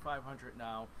 $2,500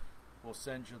 now. We'll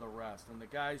send you the rest. And the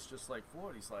guy's just like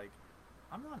floored. He's like,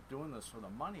 I'm not doing this for the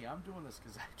money. I'm doing this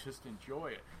because I just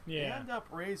enjoy it. Yeah. They end up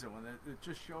raising, when it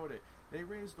just showed it, they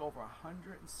raised over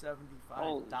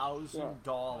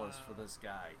 $175,000 for this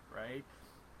guy, right?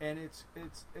 And it's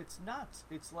nuts.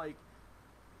 It's like,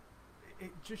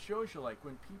 it just shows you, like,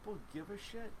 when people give a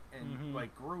shit and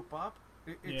like group up,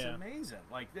 It's amazing.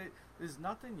 Like there's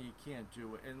nothing you can't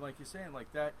do. And like you're saying,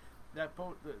 like that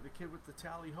boat, the kid with the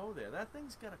tally ho there, that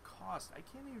thing's got a cost. I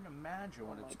can't even imagine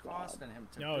what it's costing him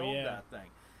to build that thing.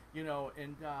 You know,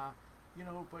 and you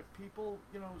know, but people,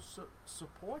 you know,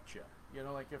 support you. You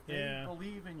know, like if they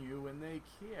believe in you and they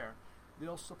care,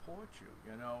 they'll support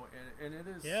you. You know, and it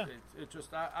is. It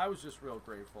just I was just real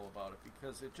grateful about it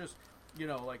because it just, you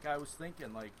know, like I was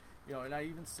thinking like. You know, and I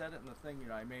even said it in the thing, you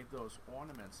know, I made those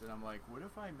ornaments, and I'm like, what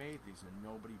if I made these and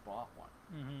nobody bought one?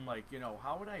 Mm-hmm. Like, you know,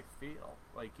 how would I feel?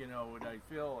 Like, you know, would I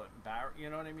feel embarrassed?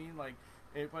 You know what I mean? Like,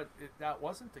 that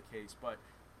wasn't the case, but,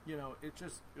 you know, it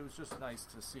was just nice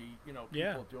to see, you know,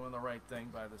 people doing the right thing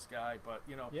by this guy. But,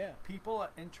 you know, people are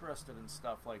interested in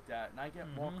stuff like that, and I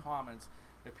get more comments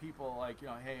that people are like, you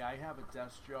know, hey, I have a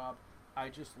desk job. I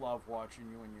just love watching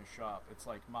you in your shop. It's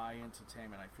like my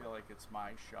entertainment. I feel like it's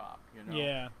my shop, you know?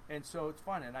 Yeah. And so it's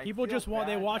fun. And people just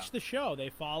watch the show. They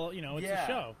follow, you know, it's a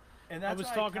show. And that's I was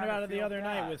talking about it the other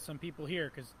night with some people here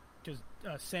because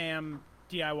Sam,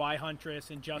 DIY Huntress,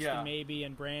 and Justin Maybe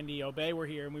and Brandy Obey were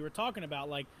here, and we were talking about,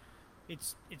 like,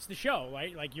 it's the show,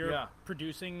 right? Like, you're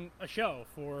producing a show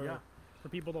for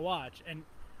people to watch. And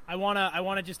I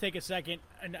wanna just take a second,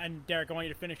 and Derek, I want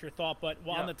you to finish your thought. But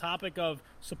on the topic of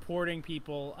supporting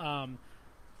people,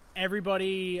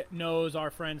 everybody knows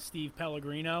our friend Steve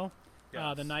Pellegrino,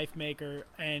 the knife maker,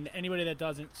 and anybody that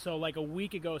doesn't. So, like a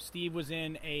week ago, Steve was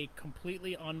in a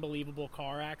completely unbelievable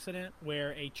car accident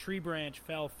where a tree branch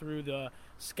fell through the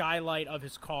skylight of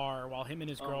his car while him and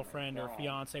his girlfriend or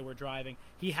fiance were driving.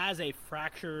 He has a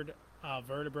fractured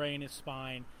vertebrae in his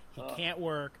spine. He can't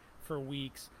work for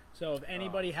weeks. So if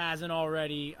anybody hasn't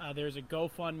already, there's a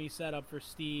GoFundMe set up for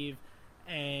Steve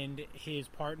and his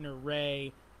partner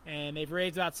Ray, and they've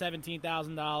raised about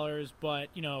 $17,000. But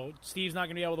you know, Steve's not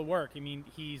going to be able to work. I mean,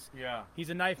 he's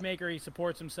a knife maker. He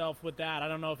supports himself with that. I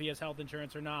don't know if he has health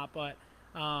insurance or not, but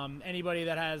anybody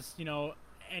that has, you know,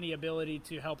 any ability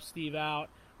to help Steve out,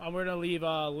 we're going to leave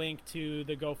a link to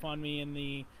the GoFundMe in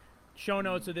the show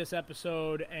notes of this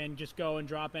episode, and just go and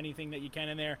drop anything that you can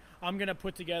in there. I'm gonna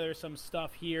put together some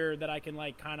stuff here that I can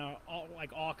like kind of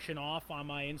like auction off on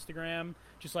my Instagram,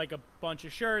 just like a bunch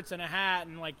of shirts and a hat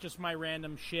and like just my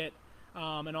random shit,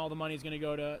 and all the money's gonna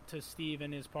go to Steve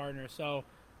and his partner. So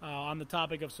on the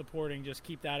topic of supporting, just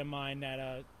keep that in mind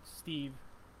that Steve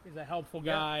is a helpful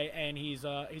guy, and he's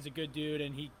a good dude,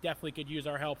 and he definitely could use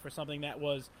our help for something that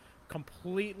was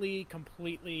completely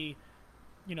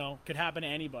you know, could happen to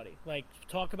anybody. Like,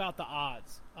 talk about the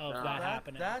odds of that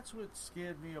happening. That's what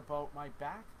scared me about my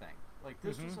back thing. Like,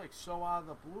 this was, like, so out of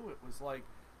the blue. It was like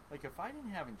if I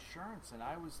didn't have insurance and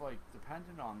I was, like,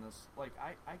 dependent on this, like,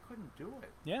 I couldn't do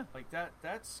it. Yeah. Like,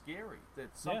 that's scary,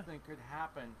 that something could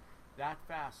happen that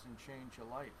fast and change your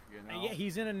life, you know? Yeah,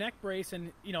 he's in a neck brace,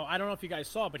 and, you know, I don't know if you guys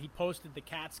saw, but he posted the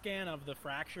CAT scan of the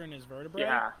fracture in his vertebrae.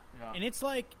 Yeah. And it's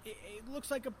like, it looks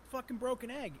like a fucking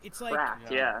broken egg. It's like,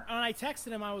 and I texted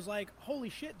him, I was like, holy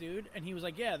shit, dude. And he was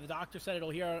like, yeah, the doctor said it'll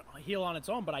heal on its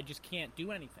own, but I just can't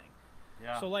do anything.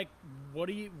 Yeah. So, like, what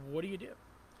do you do?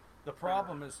 The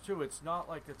problem is, too, it's not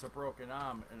like it's a broken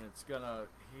arm and it's going to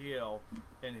heal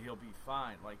and he'll be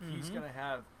fine. Like, he's going to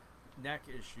have neck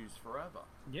issues forever.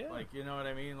 Yeah. Like, you know what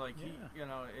I mean? Like, he, you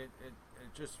know, it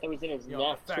just, it was in his neck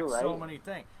affects too, right? so many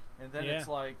things. And then it's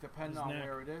like, depending on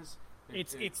where it is, it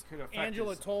could affect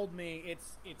Angela told me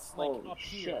it's like up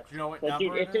here. Do you know what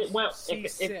number it is? Well,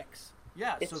 C6.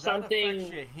 Yeah, so that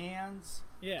affects your hands.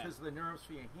 Yeah. Because the nerves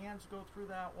for your hands go through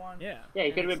that one. Yeah. Yeah,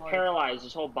 he could have been paralyzed,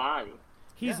 his whole body.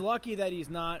 He's lucky that he's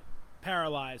not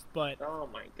paralyzed, but oh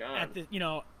my god. You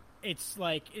know, it's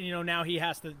like, you know, now he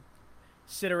has to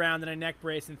sit around in a neck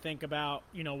brace and think about,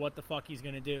 you know, what the fuck he's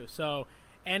going to do. So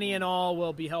any and all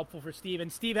will be helpful for Steve.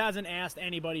 And Steve hasn't asked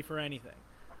anybody for anything.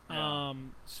 Yeah.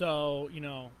 So, you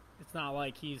know, it's not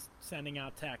like he's sending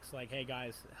out texts like, hey,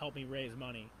 guys, help me raise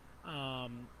money.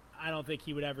 I don't think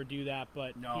he would ever do that,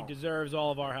 but he deserves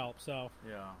all of our help. So,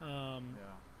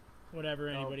 whatever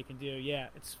anybody can do. Yeah,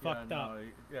 it's fucked up.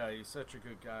 He's such a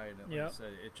good guy. And like I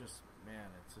said, it just, man,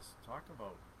 it's just talk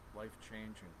about life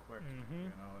changing quick.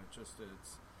 You know,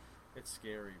 it's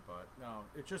scary, but no,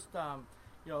 it just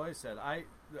you know, like I said,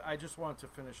 I just wanted to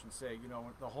finish and say, you know,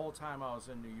 the whole time I was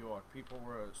in New York, people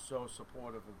were so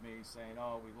supportive of me, saying,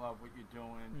 "Oh, we love what you're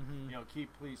doing. You know,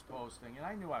 please posting." And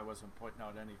I knew I wasn't putting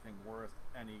out anything worth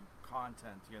any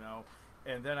content, you know.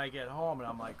 And then I get home and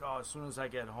I'm like, "Oh, as soon as I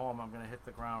get home, I'm going to hit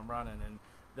the ground running." And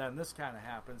then this kind of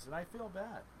happens, and I feel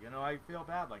bad. You know, I feel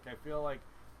bad. Like I feel like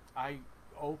I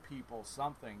owe people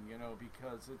something, you know,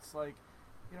 because it's like,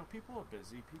 people are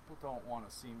busy. People don't want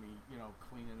to see me,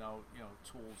 cleaning out,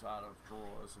 tools out of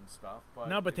drawers and stuff. But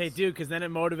no, but they do, because then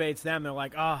it motivates them. They're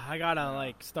like, oh, I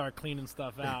gotta start cleaning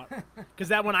stuff out. Because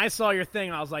that when I saw your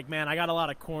thing, I was like, man, I got a lot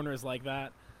of corners like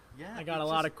that. Yeah, I got a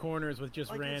lot of corners with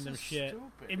just random shit.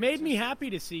 Stupid. It made me happy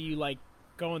to see you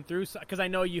going through, because I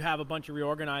know you have a bunch of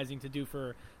reorganizing to do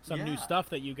for some new stuff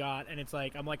that you got, and it's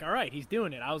like, I'm like, all right, he's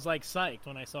doing it. I was psyched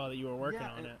when I saw that you were working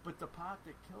on it. But the part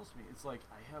that kills me, it's like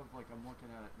I'm looking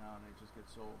at it now and I just get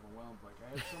so overwhelmed.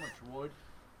 I have so much wood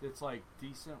that's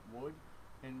decent wood,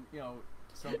 and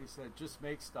somebody said just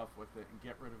make stuff with it and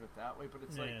get rid of it that way, but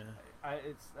it's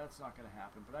that's not going to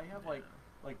happen. But I have like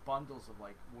bundles of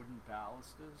wooden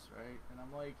balusters, right? And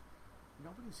I'm like,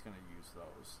 nobody's going to use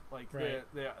those.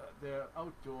 They're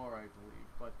outdoor, I believe,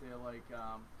 but they're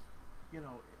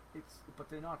but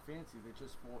they're not fancy. They're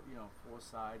just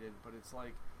four-sided. But it's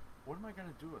what am I going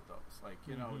to do with those?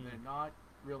 They're not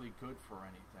really good for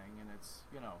anything, and it's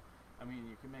I mean,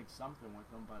 you can make something with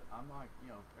them, but I'm not.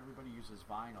 Everybody uses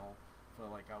vinyl for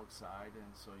outside,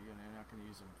 and so you're not going to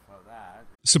use them for that.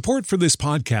 Support for this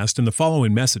podcast and the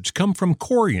following message come from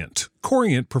Corient.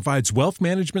 Corient provides wealth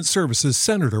management services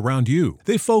centered around you.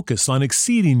 They focus on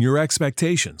exceeding your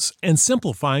expectations and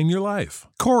simplifying your life.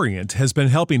 Corient has been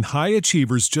helping high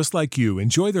achievers just like you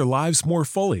enjoy their lives more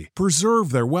fully,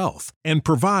 preserve their wealth, and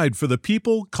provide for the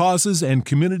people, causes, and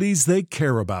communities they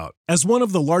care about. As one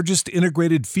of the largest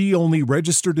integrated fee-only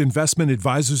registered investment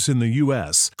advisors in the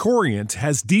U.S., Corient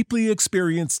has deeply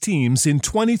experienced teams in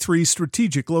 23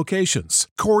 strategic locations.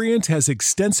 Corient has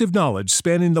extensive knowledge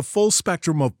spanning the full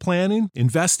spectrum of planning,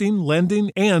 investing,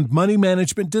 lending, and money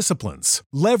management disciplines.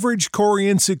 Leverage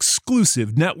Corient's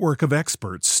exclusive network of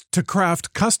experts to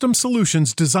craft custom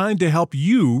solutions designed to help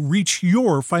you reach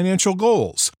your financial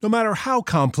goals, no matter how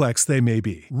complex they may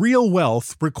be. Real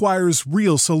wealth requires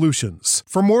real solutions.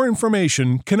 For more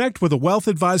information, connect with a wealth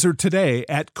advisor today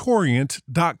at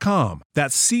Corient.com.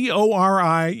 That's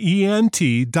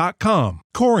Corient.com.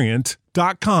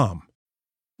 Corient.com.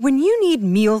 When you need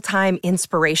mealtime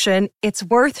inspiration, it's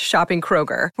worth shopping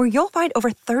Kroger, where you'll find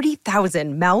over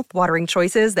 30,000 mouth-watering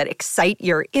choices that excite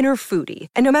your inner foodie.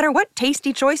 And no matter what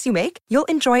tasty choice you make, you'll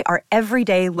enjoy our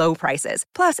everyday low prices,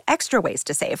 plus extra ways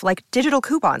to save, like digital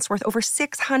coupons worth over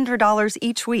 $600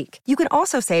 each week. You can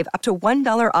also save up to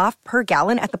 $1 off per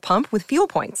gallon at the pump with fuel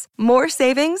points. More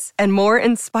savings and more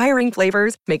inspiring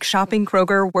flavors make shopping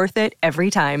Kroger worth it every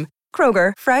time.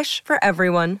 Kroger, fresh for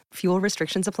everyone. Fuel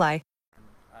restrictions apply.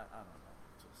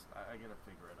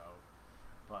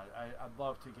 I'd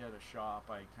love to get a shop.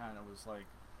 I kind of was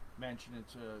mentioning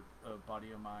to a buddy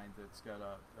of mine that's got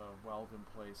a welding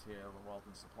place here, the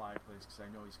welding supply place, because I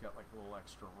know he's got a little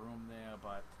extra room there,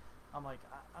 but I'm I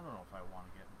don't know if I want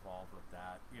to get involved with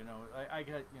that. I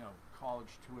get,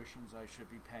 college tuitions I should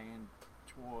be paying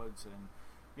towards, and,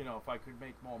 if I could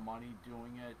make more money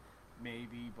doing it,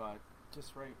 maybe, but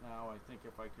just right now, I think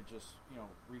if I could just,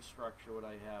 restructure what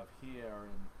I have here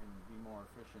and be more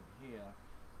efficient here.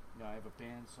 I have a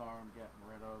bandsaw I'm getting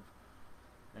rid of,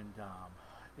 and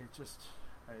I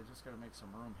just got to make some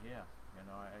room here.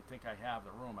 I think I have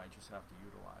the room. I just have to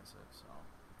utilize it. So.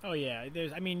 Oh yeah,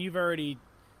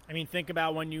 think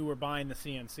about when you were buying the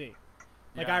CNC.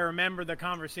 Yeah. I remember the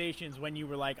conversations when you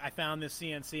were like, I found this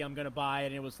CNC, I'm gonna buy it,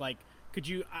 and it was like, could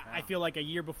you? I feel like a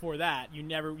year before that,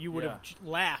 you would have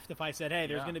laughed if I said, hey,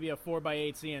 there's gonna be a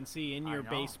 4x8 CNC in your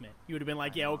basement. You would have been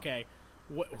like, yeah, okay.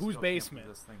 Whose basement?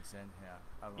 This thing's in here.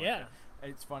 Yeah.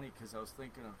 It's funny because I was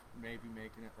thinking of maybe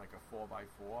making it like a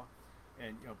 4x4,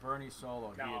 and Bernie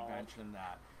Solo, he had mentioned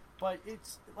that. But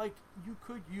it's you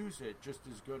could use it just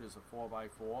as good as a 4x4.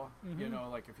 Mm-hmm.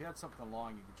 If you had something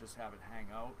long, you could just have it hang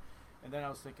out. And then I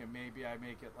was thinking maybe I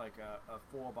make it like a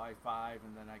 4x5,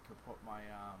 and then I could put my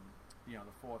the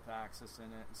fourth axis in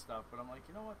it and stuff. But I'm like,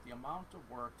 you know what? The amount of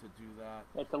work to do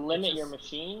that. To limit your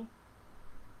machine.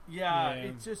 Yeah,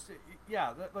 it's just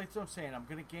like what I'm saying. I'm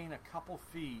gonna gain a couple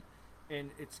feet,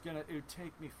 and it would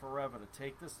take me forever to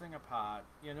take this thing apart.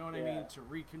 You know what I mean? To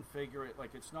reconfigure it,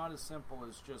 it's not as simple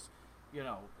as just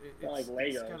it's like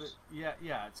Legos.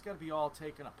 It's got to be all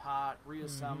taken apart,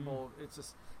 reassembled. Mm-hmm. It's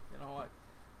just what,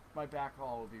 my back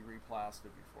hall will be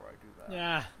replastered before I do that.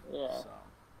 Yeah. So.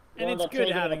 And it's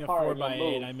good having a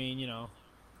 4x8. I mean,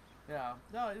 Yeah,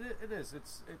 no, it is.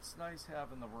 It's nice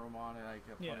having the room on it. I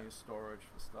get plenty of storage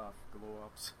for stuff,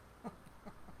 glue-ups.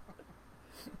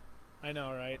 I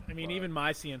know, right? I mean, even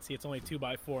my CNC, it's only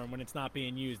 2x4, and when it's not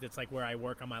being used, it's where I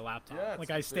work on my laptop.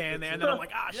 Yeah, I stand there, and then I'm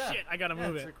like, shit, I gotta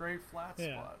move it. It's a great flat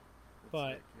spot.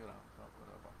 But whatever.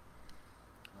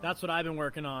 That's what I've been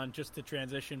working on. Just to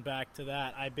transition back to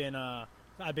that, I've been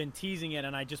I've been teasing it,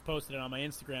 and I just posted it on my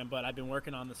Instagram, but I've been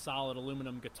working on the solid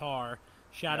aluminum guitar.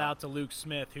 Shout out to Luke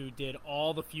Smith, who did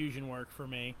all the fusion work for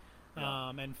me,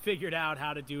 and figured out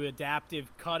how to do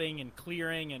adaptive cutting and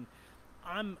clearing, and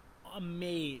I'm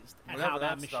amazed at how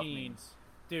that machine,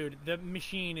 dude, the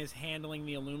machine is handling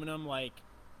the aluminum like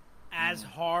as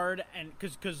hard, and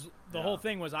because the whole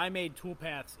thing was I made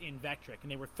toolpaths in Vectric,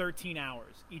 and they were 13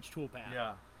 hours each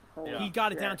toolpath. He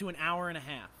got it down to an hour and a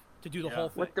half to do the whole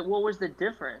thing. What was the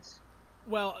difference?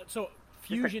 Well, so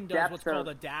Fusion does what's called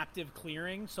adaptive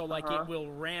clearing, so like it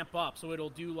will ramp up, so it'll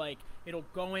do like it'll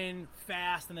go in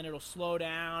fast and then it'll slow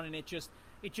down, and it just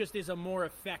is a more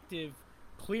effective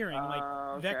clearing. Like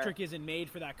Vectric isn't made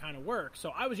for that kind of work,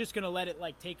 so I was just gonna let it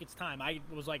like take its time. I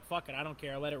was like, fuck it, I don't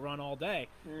care, I'll let it run all day.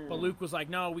 But Luke was like,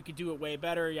 no, we could do it way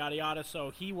better, yada yada.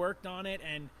 So he worked on it,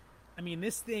 and I mean,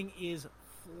 this thing is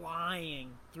flying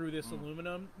through this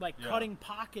aluminum, like cutting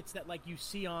pockets that like you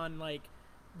see on like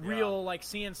real like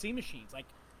CNC machines, like,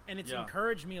 and it's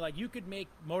encouraged me, like, you could make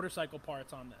motorcycle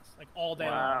parts on this like all day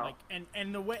long, like,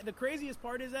 and the craziest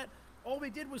part is that all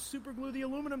they did was super glue the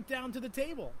aluminum down to the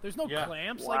table. There's no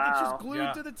clamps, like it's just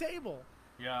glued to the table.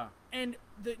 And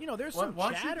there's some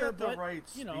once chatter, you get but the right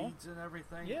speeds and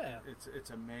everything, it's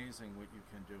amazing what you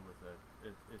can do with it.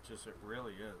 It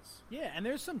really is. Yeah, and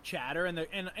there's some chatter,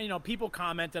 and people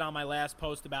commented on my last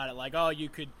post about it, like, oh, you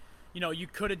could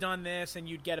have done this and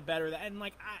you'd get a better, and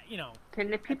like,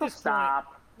 can the people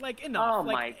stop? Like, enough. Oh,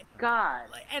 my God.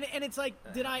 And it's like,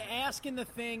 did I ask in the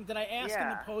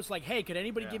post, like, hey, could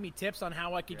anybody give me tips on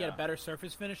how I could get a better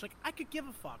surface finish? Like, I could give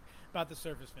a fuck about the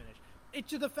surface finish. It's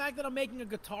just the fact that I'm making a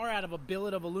guitar out of a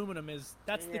billet of aluminum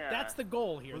that's the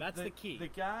goal here. That's the key. The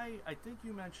guy, I think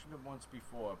you mentioned him once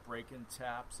before, Breaking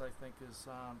Taps, I think his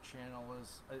channel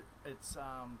is. It's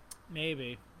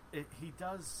maybe. He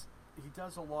does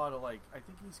a lot of, like, I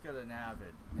think he's got an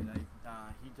Avid, and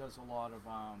he does a lot of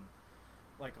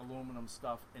like aluminum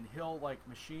stuff, and he'll like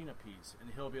machine a piece, and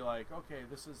he'll be like, okay,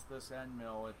 this is this end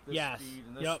mill at this speed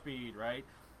and this speed, right?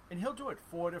 And he'll do it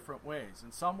 4 different ways.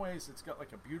 In some ways, it's got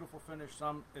like a beautiful finish.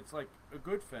 Some, it's like a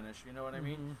good finish. You know what I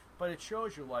mean? But it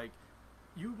shows you, like,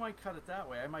 you might cut it that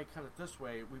way. I might cut it this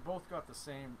way. We both got the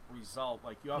same result.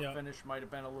 Like, your finish might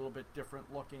have been a little bit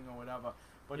different looking or whatever.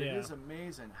 But it is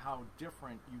amazing how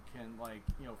different you can, like,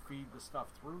 feed the stuff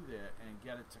through there and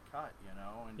get it to cut,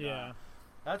 And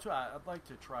that's why I'd like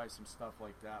to try some stuff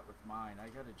like that with mine. I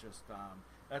got to just...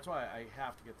 that's why I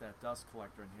have to get that dust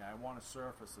collector in here. I want to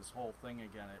surface this whole thing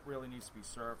again. It really needs to be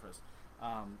surfaced.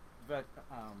 Not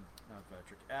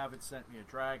Vectric. Avid sent me a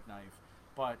drag knife,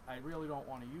 but I really don't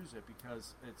want to use it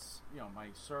because it's my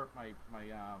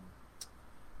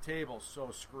table's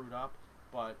so screwed up.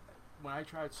 But when I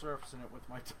tried surfacing it with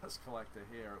my dust collector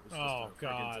here, it was just a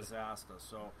freaking disaster.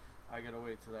 So I got to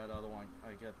wait till that other one.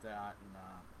 I get that, and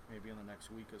maybe in the next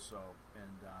week or so,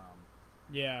 and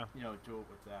do it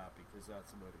with that, because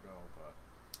that's the way to go. But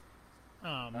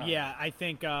I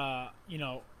think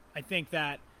I think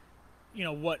that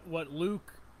what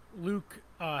Luke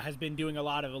has been doing a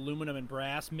lot of aluminum and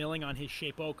brass milling on his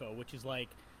Shapeoko, which is like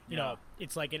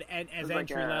it's like an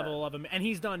entry level of him, and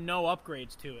he's done no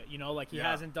upgrades to it. Like he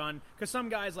hasn't done, because some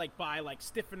guys like buy like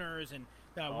stiffeners and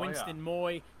Winston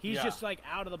Moy. He's just like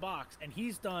out of the box, and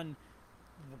he's done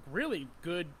really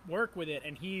good work with it,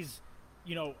 and he's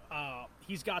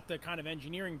got the kind of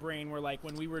engineering brain where, like,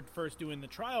 when we were first doing the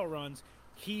trial runs,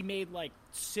 he made like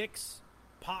 6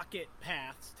 pocket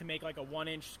paths to make like a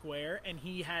 1-inch square, and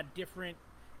he had different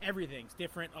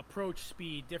approach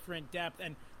speed, different depth,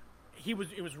 and it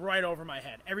was right over my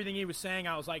head. Everything he was saying,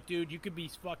 I was like, dude, you could be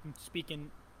fucking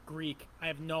speaking Greek. I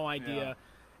have no idea.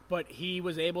 But he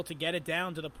was able to get it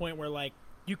down to the point where, like,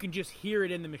 you can just hear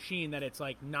it in the machine that it's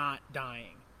like not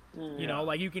dying.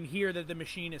 Like you can hear that the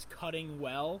machine is cutting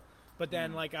well. But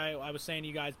then, like I was saying to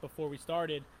you guys before we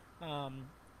started,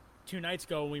 2 nights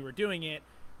ago when we were doing it,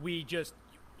 we just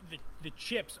the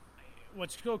chips.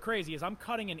 What's so crazy is I'm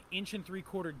cutting an 1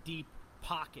 3/4 deep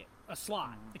pocket, a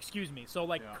slot. Excuse me. So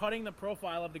like cutting the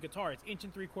profile of the guitar, it's 1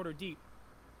 3/4 deep,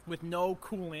 with no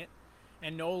coolant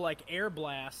and no like air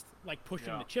blast like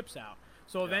pushing the chips out.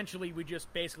 So eventually we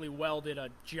just basically welded a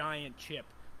giant chip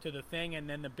to the thing, and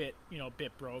then the bit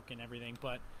broke and everything.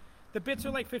 But the bits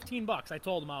are like $15. I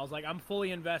told him, I was like, I'm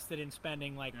fully invested in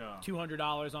spending like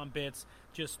 $200 on bits.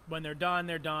 Just when they're done,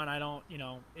 they're done. I don't,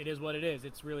 it is what it is.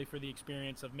 It's really for the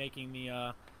experience of making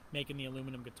the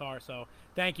aluminum guitar. So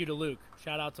thank you to Luke.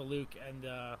 Shout out to Luke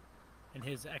and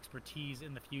his expertise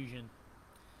in the fusion.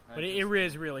 But it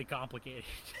is really complicated.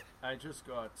 I just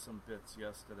got some bits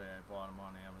yesterday. I bought them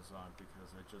on Amazon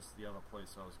because the other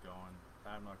place I was going,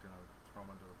 I'm not going to throw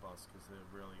them under the bus because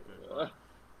they're really good.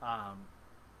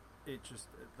 it just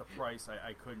the price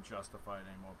I couldn't justify it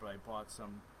anymore. But I bought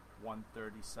some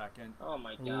 1/32. Oh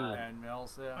my god! And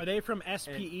mills there. Are they from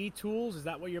SPE Tools? Is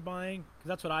that what you're buying? Because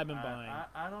that's what I've been buying.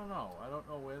 I don't know. I don't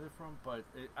know where they're from, but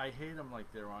I hate them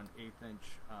like they're on 1/8".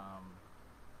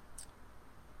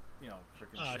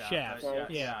 Freaking shaft.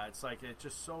 Yeah, it's like it's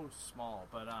just so small.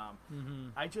 But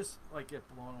I just like get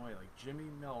blown away. Like Jimmy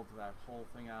milled that whole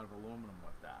thing out of aluminum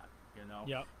with that,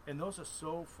 Yep. And those are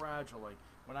so fragile. Like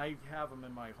when I have them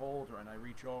in my holder and I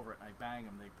reach over it and I bang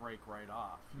them, they break right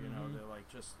off. They're like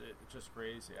it's just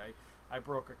crazy. I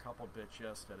broke a couple bits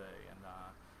yesterday, and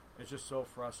it's just so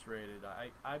frustrated.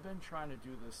 I've been trying to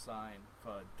do this sign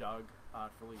for Doug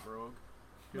Artfully Rogue.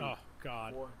 Oh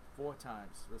God! Four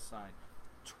times this sign.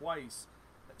 Twice.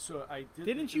 So I did.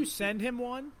 Didn't you send him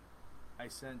one? I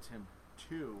sent him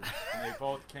 2, and they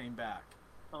both came back.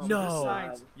 Oh,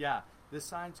 no. This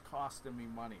sign's costing me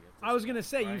money. I was gonna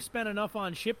say, right? You spent enough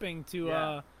on shipping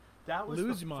to that was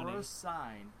lose the money. First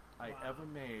sign I ever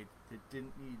made that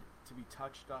didn't need to be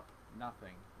touched up.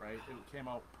 Nothing. Right? It came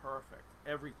out perfect.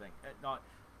 Everything. Not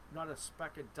a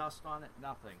speck of dust on it.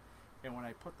 Nothing. And when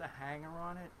I put the hanger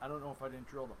on it, I don't know if I didn't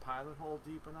drill the pilot hole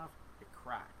deep enough. It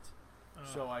cracked.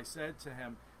 So I said to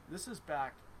him, this is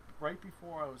back right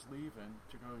before I was leaving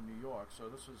to go to New York. So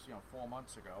this was, 4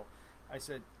 months ago. I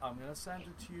said, I'm going to send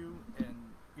it to you,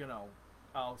 and,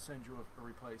 I'll send you a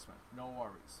replacement. No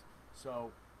worries.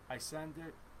 So I send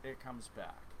it. It comes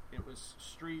back. It was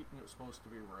street, and it was supposed to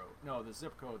be road. No, the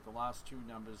zip code, the last 2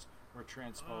 numbers were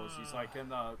transposed. He's like in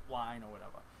the line or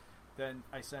whatever. Then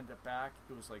I sent it back.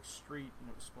 It was like street, and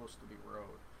it was supposed to be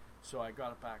road. So I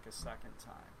got it back a second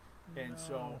time. And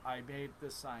so I made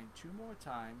this sign 2 more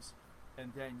times,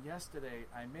 and then yesterday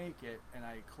I make it, and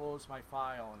I closed my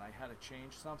file, and I had to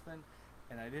change something,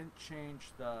 and I didn't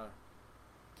change the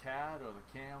CAD or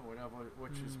the CAM, whatever,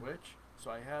 which is which.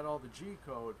 So I had all the G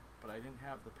code, but I didn't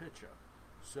have the picture.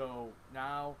 So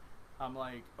now I'm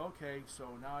like, okay,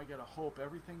 so now I gotta hope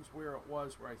everything's where it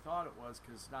was, where I thought it was,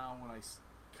 because now when I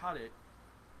cut it,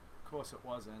 of course it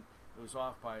wasn't. It was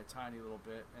off by a tiny little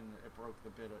bit, and it broke the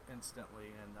bit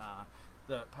instantly. And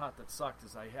the part that sucked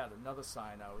is I had another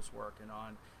sign I was working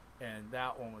on, and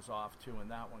that one was off too, and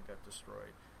that one got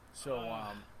destroyed. So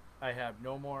I have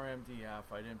no more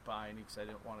MDF. I didn't buy any because I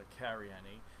didn't want to carry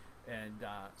any. And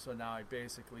so now I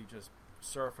basically just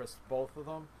surfaced both of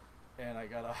them, and I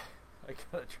gotta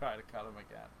try to cut them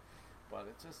again. But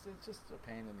it's just a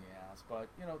pain in the ass. But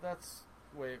that's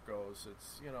the way it goes.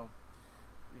 It's you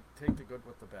take the good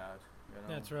with the bad.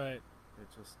 That's right. It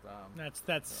just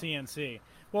that's CNC.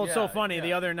 Well, it's so funny.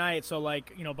 The other night, so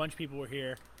a bunch of people were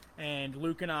here, and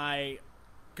Luke and I,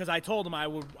 because I told him I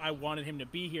wanted him to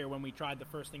be here when we tried the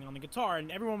first thing on the guitar, and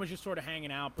everyone was just sort of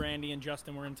hanging out. Brandy and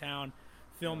Justin were in town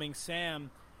filming Sam,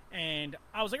 and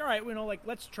I was like, all right,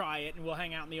 let's try it, and we'll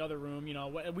hang out in the other room.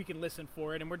 We can listen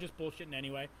for it, and we're just bullshitting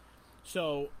anyway.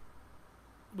 So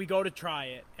we go to try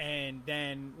it, and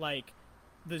then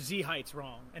the Z height's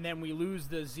wrong, and then we lose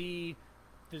the Z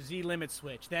limit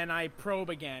switch. Then I probe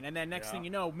again, and then next thing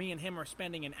you know, me and him are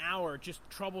spending an hour just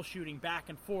troubleshooting back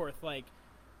and forth,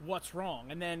 what's wrong.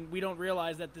 And then we don't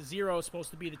realize that the 0 is supposed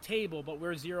to be the table, but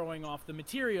we're zeroing off the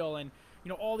material, and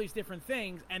all these different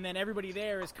things. And then everybody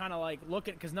there is kind of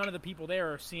looking, because none of the people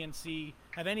there are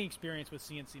have any experience with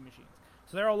CNC machines,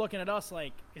 so they're all looking at us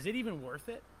is it even worth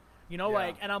it? And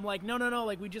I'm like,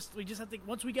 no, we just have to,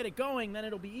 once we get it going, then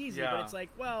it'll be easy. But it's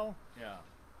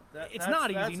it's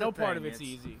not easy. No part of it's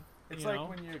easy. It's like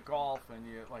when you golf and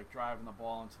you driving the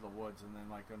ball into the woods, and then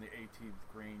on the 18th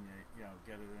green, you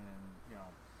get it in and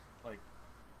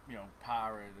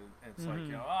par it. It's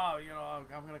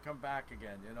I'm gonna come back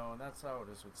again. And that's how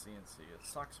it is with CNC. It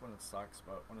sucks when it sucks,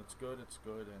 but when it's good, it's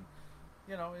good. And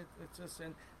it's just,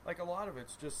 and a lot of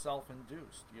it's just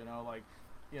self-induced.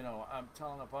 I'm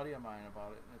telling a buddy of mine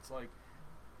about it, and it's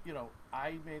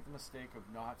I made the mistake of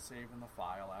not saving the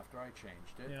file after I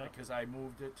changed it, because I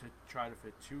moved it to try to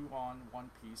fit 2 on one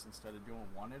piece instead of doing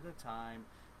 1 at a time.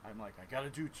 I'm like, I got to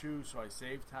do 2, so I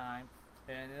saved time,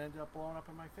 and it ended up blowing up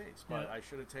in my face. But I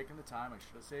should have taken the time. I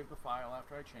should have saved the file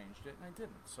after I changed it, and I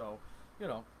didn't. So,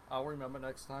 I'll remember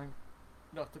next time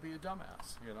not to be a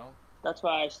dumbass, That's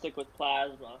why I stick with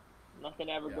plasma. Nothing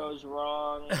ever goes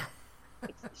wrong.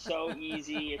 It's so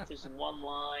easy. It's just one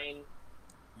line.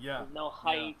 Yeah. There's no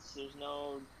heights. There's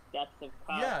no depth of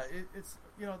cut. Yeah, it's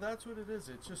that's what it is.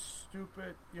 It's just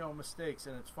stupid, mistakes.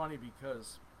 And it's funny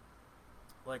because,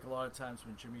 a lot of times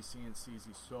when Jimmy CNCs,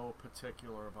 he's so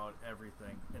particular about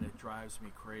everything, and it drives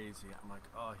me crazy. I'm like,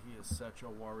 oh, he is such a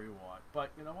worrywart.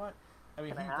 But you know what? I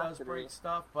mean, he does break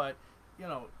stuff, but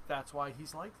that's why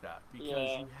he's like that,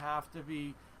 because you have to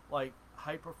be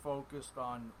hyper focused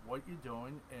on what you're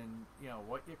doing and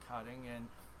what you're cutting. And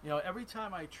every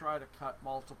time I try to cut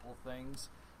multiple things,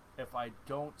 if I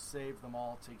don't save them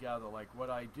all together, like what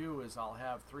I do is I'll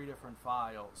have 3 different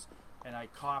files and I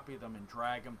copy them and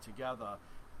drag them together,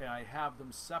 and I have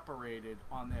them separated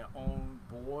on their own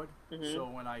board. So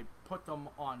when I put them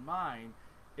on mine,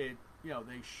 they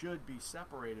should be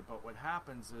separated. But what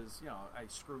happens is, I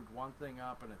screwed one thing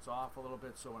up and it's off a little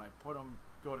bit. So when I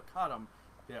go to cut them,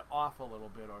 they're off a little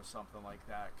bit or something like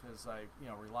that, because I,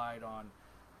 relied on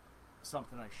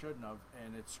something I shouldn't have,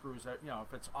 and it screws out.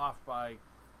 If it's off by,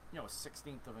 a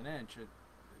 1/16 of an inch,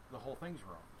 the whole thing's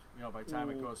ruined. By the time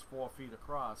it goes 4 feet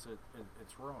across,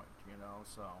 it's ruined.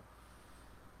 So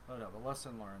whatever.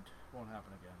 Lesson learned. Won't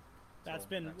happen again. That's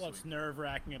been what's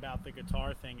nerve-wracking about the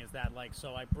guitar thing, is that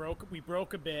we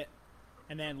broke a bit,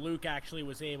 and then Luke actually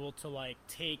was able to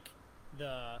take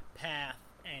the path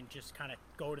and just kind of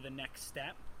go to the next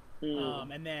step.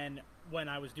 And then when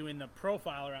I was doing the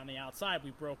profile around the outside,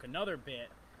 we broke another bit,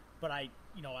 but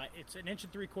it's 1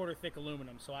 3/4 thick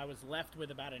aluminum, so I was left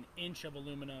with about 1 inch of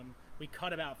aluminum. We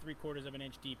cut about 3/4 of an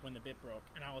inch deep when the bit broke,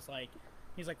 and I was like,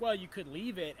 he's like, well, you could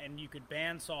leave it and you could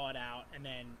bandsaw it out, and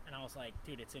I was like,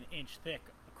 dude, it's 1 inch thick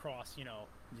across,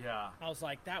 Yeah. I was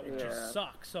like, that would just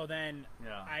suck. So then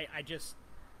I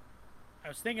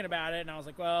was thinking about it, and I was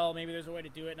like, well, maybe there's a way to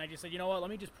do it. And I just said, you know what, let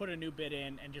me just put a new bit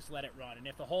in and just let it run. And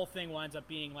if the whole thing winds up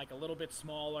being a little bit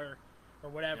smaller or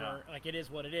whatever, it is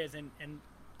what it is. And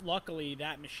luckily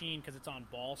that machine, because it's on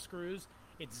ball screws,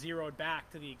 it zeroed back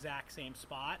to the exact same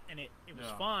spot, and it was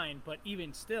fine. But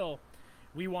even still,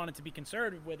 we wanted to be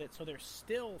conservative with it, so there's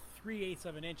still 3/8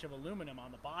 of an inch of aluminum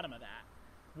on the bottom of that,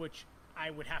 which I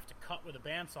would have to cut with a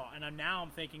bandsaw. And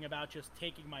I'm thinking about just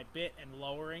taking my bit and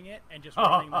lowering it and just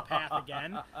running the path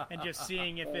again and just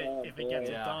seeing if it gets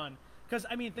it done. Because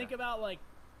think about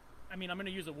I'm going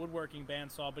to use a woodworking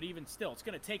bandsaw, but even still, it's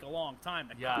going to take a long time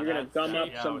to cut. You're going to gum up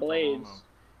some blades.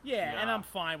 Yeah, and I'm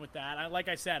fine with that. Like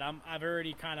I said, I've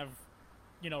already kind of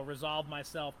resolved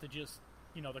myself to just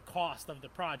the cost of the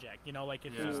project.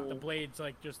 It's just the blades,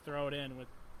 just throw it in with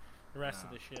the rest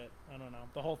of the shit. I don't know.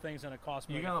 The whole thing's gonna cost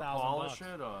me $1,000. You gonna polish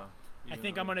it, or? I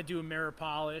think I'm gonna do a mirror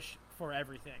polish for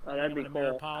everything. Oh, that'd be cool.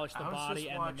 Mirror polish the body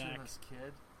and the neck. I was just watching this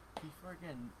kid. He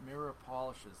friggin' mirror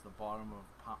polishes the bottom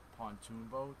of pontoon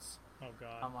boats. Oh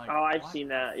god. I'm like, I've seen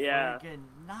that. Yeah. Friggin'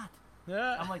 nut.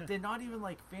 Yeah. I'm like, they're not even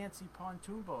fancy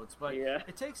pontoon boats, but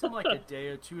it takes them a day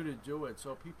or two to do it.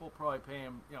 So people probably pay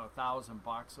him,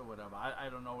 $1,000 or whatever. I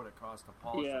don't know what it costs to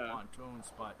polish the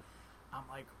pontoons, but I'm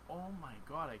like, oh my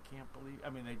god, I can't believe.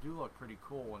 They do look pretty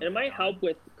cool. And it might help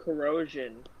with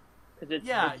corrosion, because it's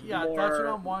more, that's what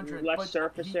I'm wondering. Less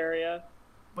surface area.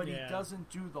 But he doesn't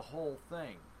do the whole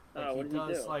thing. What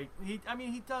does he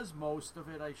do? He does most of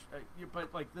it.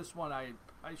 But this one, I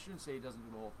shouldn't say he doesn't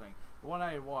do the whole thing. The one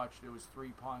I had watched, it was 3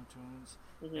 pontoons,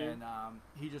 and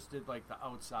he just did the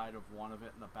outside of one of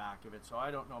it and the back of it. So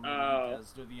I don't know, maybe he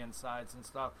does do the insides and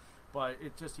stuff. But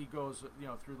it just, he goes,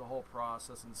 through the whole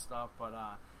process and stuff. But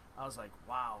I was like,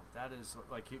 wow, that is, of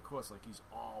course, he's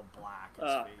all black,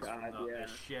 his face from the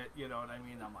shit, you know what I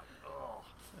mean? I'm like, oh.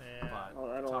 Yeah. But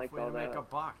I don't tough like way all to make that. a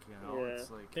buck,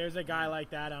 It's There's a guy like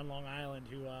that on Long Island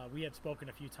who we had spoken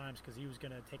a few times, because he was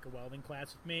going to take a welding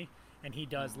class with me, and he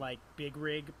does big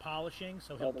rig polishing,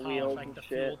 so he'll polish the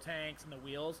fuel tanks and the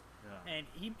wheels. Yeah. And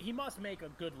he must make a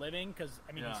good living, because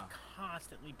he's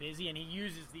constantly busy, and he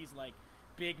uses these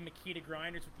big Makita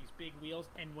grinders with these big wheels,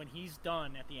 and when he's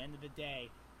done at the end of the day,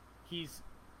 he's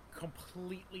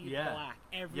completely black.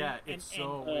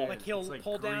 He'll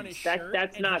pull down his shirt.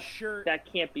 That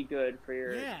can't be good for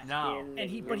your skin. And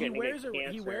he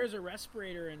wears a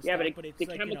respirator and stuff. But it's the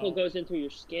chemical goes into your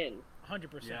skin.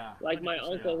 100%. Yeah. My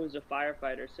uncle, who's a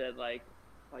firefighter, said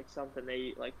something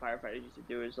they firefighters used to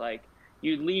do is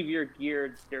you'd leave your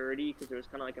gear dirty because it was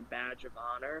kind of a badge of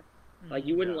honor.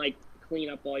 You wouldn't clean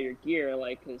up all your gear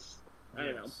because. I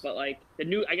don't know, but the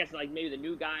new, I guess maybe the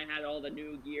new guy had all the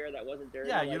new gear that wasn't dirty.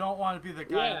 Yeah, you don't want to be the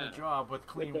guy in the job with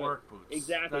clean work boots.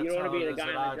 Exactly, That's you don't want to be the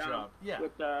guy in the job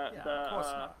with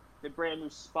the brand new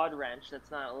spud wrench that's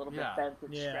not a little bit bent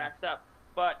and scratched up.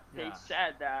 But they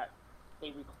said that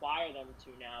they require them to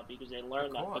now because they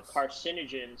learned that the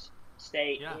carcinogens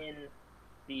stay in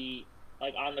the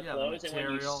on the clothes, and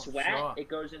when you sweat, it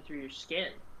goes in through your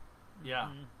skin. Yeah,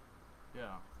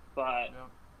 but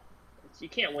you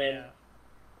can't win. Yeah.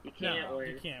 You can't win.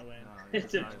 You can't win. No,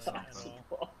 it's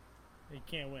impossible. You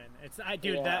can't win. I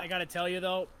got to tell you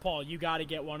though, Paul, you got to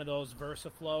get one of those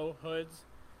VersaFlow hoods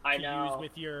to use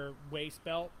with your waist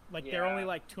belt. They're only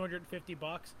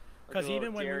 $250. Because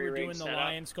even when we were doing the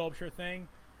lion sculpture thing,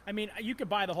 I mean, you could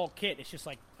buy the whole kit. It's just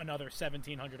like another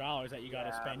 $1,700 that you got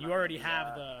to spend. You already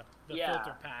have the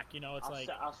filter pack. You know,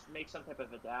 I'll make some type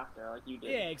of adapter like you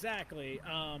did. Yeah, exactly.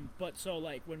 But so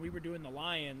like when we were doing the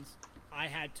Lions, I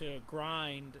had to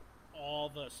grind all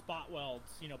the spot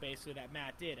welds, you know, basically that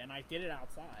Matt did, and I did it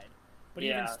outside. But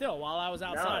even still, while I was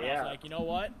outside, I was like, you know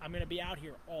what? I'm going to be out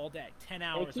here all day, 10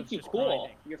 hours of just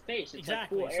grinding. Your face, it's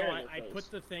exactly. Like cool so air I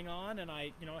put the thing on, and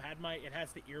I, you know, it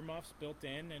has the earmuffs built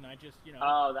in, and I just, you know.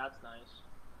 Oh, that's nice.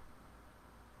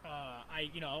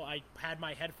 I had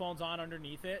my headphones on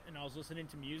underneath it, and I was listening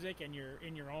to music, and you're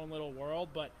in your own little world.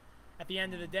 But at the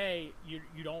end of the day,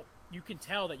 you can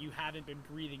tell that you haven't been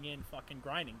breathing in fucking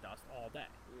grinding dust all day.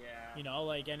 Yeah. You know,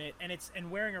 like,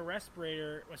 and wearing a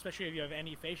respirator, especially if you have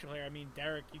any facial hair. I mean,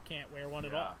 Derek, you can't wear one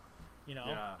at all. You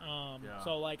know.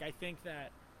 So like, I think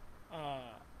that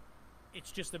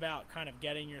it's just about kind of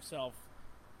getting yourself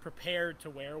prepared to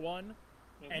wear one,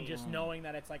 and just knowing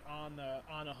that it's like on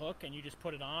a hook, and you just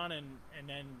put it on, and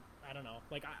then I don't know.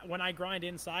 Like when I grind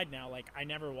inside now, like I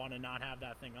never want to not have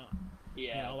that thing on.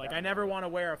 Yeah. You know, like I never want to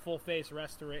wear a full face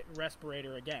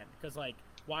respirator again, because like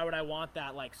why would I want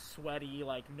that like sweaty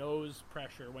like nose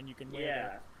pressure when you can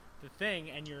wear the thing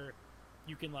and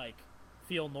you can like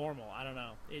feel normal. I don't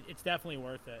know. It's definitely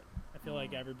worth it. I feel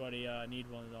like everybody need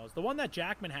one of those. The one that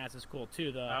Jackman has is cool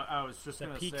too. I was just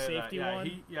going to say peak safety that. one.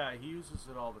 He uses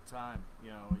it all the time. You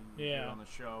know, he did it on the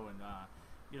show, and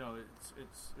you know,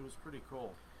 it was pretty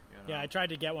cool. You know? Yeah, I tried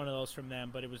to get one of those from them,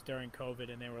 but it was during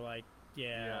COVID, and they were like,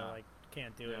 like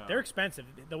can't do it. Yeah. They're expensive.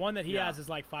 The one that he has is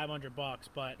like $500,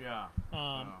 but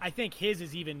I think his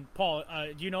is even Paul.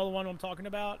 Do you know the one I'm talking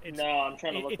about? No, I'm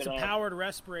trying to look it up. It's a powered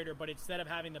respirator, but instead of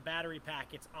having the battery pack,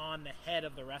 it's on the head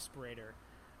of the respirator.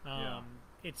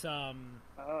 It's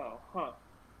Oh, huh.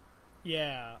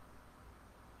 Yeah.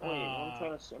 Wait, I'm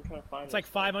trying to find. It's like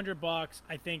 $500.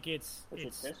 I think it's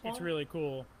really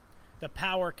cool. The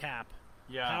Power Cap.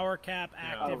 Yeah. Power Cap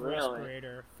active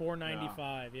respirator,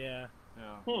 $495. Yeah.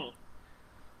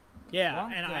 Yeah,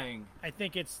 and I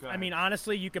think it's. I mean,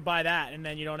 honestly, you could buy that, and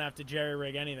then you don't have to jerry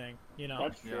rig anything. You know.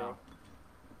 That's true.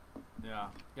 Yeah.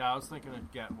 I was thinking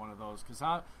of getting one of those because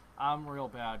I'm real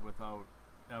bad without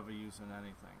ever using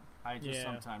anything. I just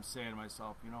sometimes say to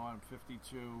myself, you know, I'm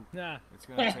 52. Nah. It's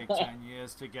going to take 10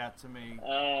 years to get to me,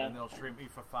 and they'll treat me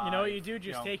for 5. You know what you do?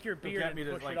 Just take your beard and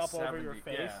push like it up 70, over your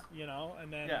face, you know,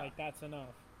 and then like that's enough.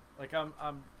 Like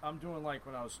I'm doing like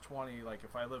when I was 20. Like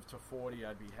if I lived to 40,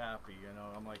 I'd be happy. You know,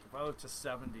 I'm like if I lived to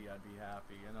 70, I'd be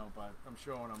happy. You know, but I'm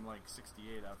sure when I'm like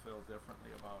 68, I feel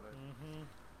differently about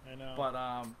it. I know. But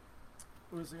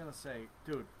what was I gonna say,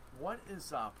 dude? What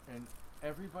is up? And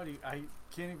everybody, I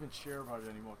can't even share about it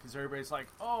anymore because everybody's like,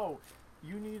 oh,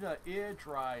 you need an air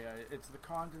dryer. It's the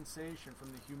condensation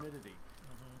from the humidity.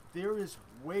 There is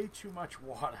way too much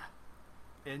water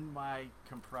in my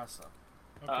compressor.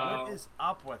 Okay. What is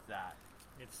up with that?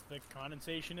 It's the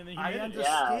condensation in the humidity. I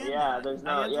understand that. There's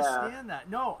I understand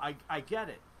that. No, I get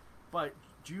it. But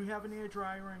do you have an air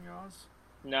dryer in yours?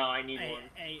 No, I need one.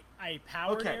 A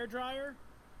powered air dryer?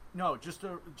 No, just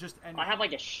any. I have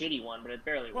like a shitty one, but it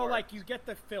barely works. Well, like you get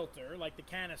the filter, like the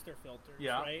canister filters,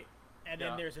 right? And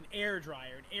then there's an air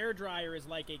dryer. An air dryer is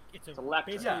like it's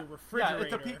basically a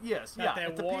refrigerator. At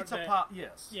the pizza parlor.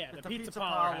 Yes. Yeah, at the pizza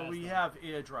parlor parlor we have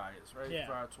air dryers, right,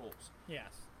 for our tools.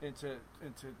 Yes. And to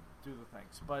do the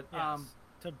things, but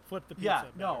to flip the pizza.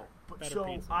 So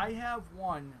pizza. I have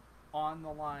one on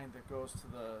the line that goes to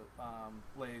the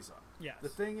laser. Yes. The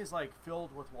thing is like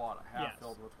filled with water,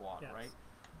 filled with water, right?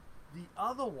 The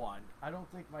other one, I don't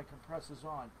think my compressor's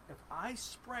on. If I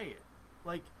spray it,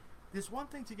 like, there's one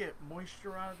thing to get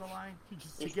moisture out of the line.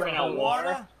 To get out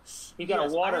water? You got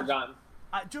a water gun.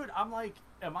 Dude, I'm like,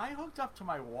 am I hooked up to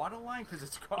my water line because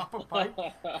it's copper pipe?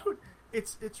 Dude,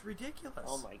 it's ridiculous.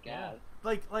 Oh my god.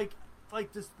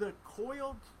 Like does the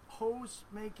coiled hose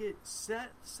make it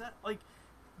set? Like,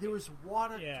 there was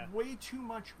water, way too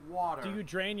much water. Do you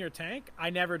drain your tank? I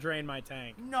never drain my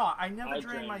tank. No, I never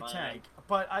drain my tank,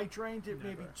 but I drained it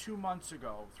maybe 2 months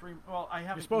ago. I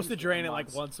haven't. You're supposed to drain it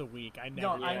like once a week. I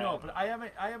never. No, I know, but I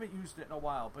haven't used it in a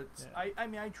while. But I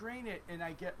mean, I drain it and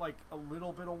I get like a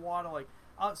little bit of water. Like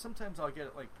sometimes I'll get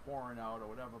it like pouring out or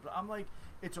whatever. But I'm like,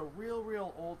 it's a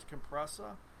real old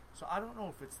compressor, so I don't know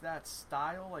if it's that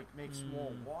style, like makes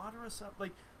more water or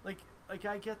something. Like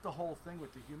I get the whole thing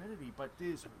with the humidity, but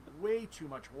there's way too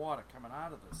much water coming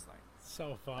out of this thing.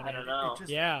 So funny. I don't know.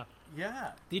 Yeah.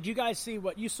 Did you guys see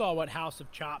what House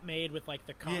of Chop made with like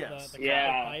the copper pipe?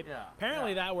 Yeah.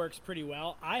 Apparently that works pretty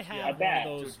well. I have one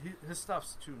of those. Dude, his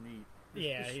stuff's too neat.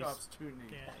 Yeah, His shop's too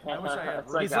neat. Yeah. I wish I had.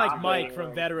 It's like He's a like hockey Mike game.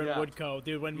 from Veteran Yeah. Woodco,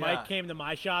 dude. When Yeah. Mike came to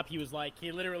my shop, he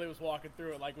literally was walking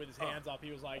through it like with his hands up.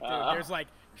 He was like, dude, there's like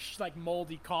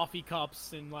moldy coffee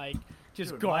cups and like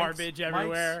just Dude, garbage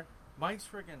everywhere. Mike's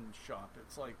friggin' shop.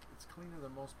 It's cleaner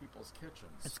than most people's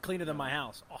kitchens. It's cleaner than my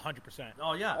house, 100%.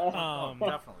 Oh yeah,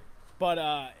 definitely.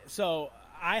 But so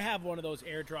I have one of those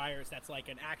air dryers that's like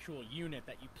an actual unit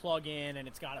that you plug in, and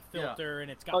it's got a filter, and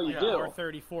it's got you like do?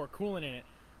 R34 coolant in it.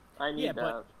 I need Yeah, that.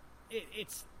 but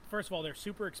it's first of all, they're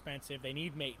super expensive. They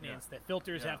need maintenance. Yeah. The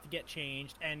filters Yeah. have to get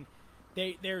changed, and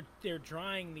they're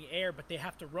drying the air, but they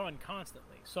have to run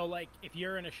constantly. So like if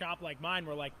you're in a shop like mine,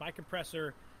 where like my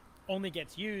compressor only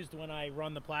gets used when I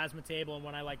run the plasma table and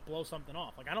when I like blow something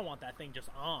off. Like I don't want that thing just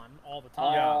on all the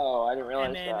time. Oh, I didn't realize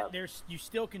And then that. you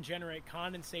still can generate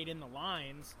condensate in the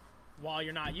lines while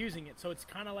you're not using it. So it's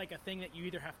kind of like a thing that you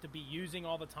either have to be using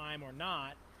all the time or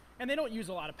not. And they don't use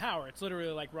a lot of power. It's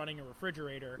literally like running a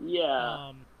refrigerator.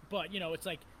 Yeah. But it's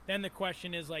like then the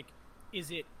question is like,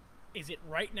 is it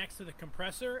right next to the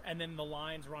compressor and then the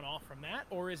lines run off from that,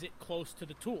 or is it close to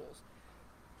the tools?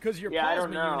 Because your I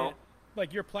don't plasma know. unit,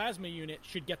 like your plasma unit,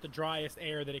 should get the driest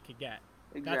air that it could get.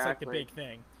 That's like the Exactly. big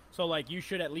thing. So like you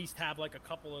should at least have like a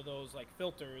couple of those like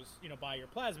filters, by your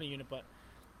plasma unit. But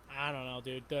I don't know,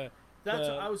 dude.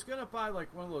 I was gonna buy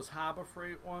like one of those Harbor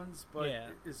Freight ones, but Yeah.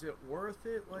 is it worth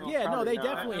it? Like, Yeah, no, Probably they not.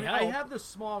 definitely I help. have the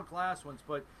small glass ones,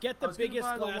 but Get I the was gonna biggest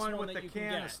buy the glass one one with that the you can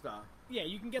get. canister. Yeah,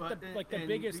 you can get But- the and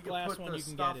biggest you can glass put one the you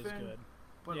can get is stuff in, good.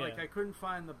 But Yeah. like I couldn't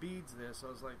find the beads there, so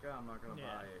I was like, I'm not gonna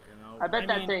Yeah. buy it. I bet I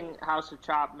that mean- thing House of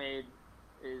Chop made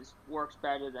works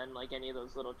better than like any of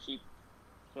those little cheap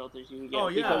filters you can get. Oh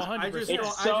yeah, because 100%. I It's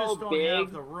just so don't big.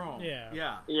 have the room.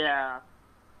 Yeah. Yeah.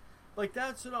 Like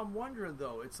that's what I'm wondering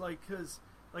though. It's like because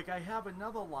like I have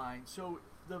another line, so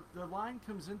the line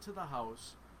comes into the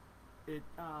house. It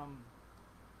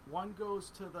one goes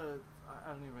to the I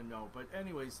don't even know, but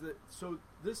anyways, so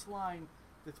this line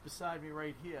that's beside me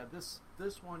right here, this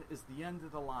one is the end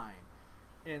of the line,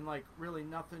 and like really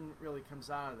nothing really comes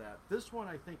out of that. This one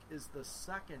I think is the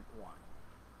second one.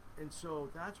 And so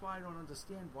that's why I don't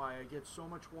understand why I get so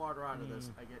much water out of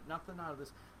this. I get nothing out of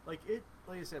this. Like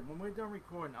I said, when we're done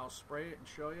recording, I'll spray it and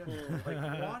show you. Like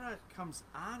water comes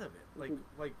out of it,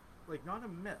 like not a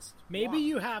mist. Maybe Water.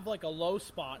 you have like a low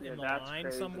spot Yeah, in the that's line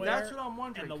crazy. somewhere. That's what I'm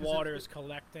wondering. And the water is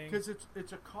collecting. because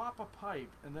it's a copper pipe,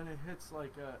 and then it hits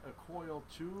like a coiled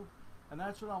tube, and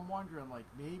that's what I'm wondering. Like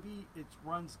maybe it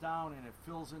runs down and it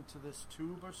fills into this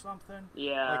tube or something.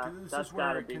 Yeah, like this that's is where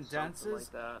gotta it be condenses. something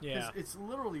like that. Yeah. It's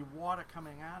literally water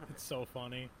coming out of it. It's so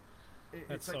funny.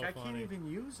 It's so like I can't funny. even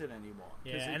use it anymore. 'cause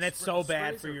Yeah, it and it's so bad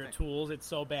sprays for your everything. tools. It's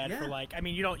so bad for Yeah. like, I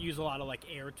mean, you don't use a lot of like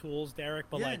air tools, Derek,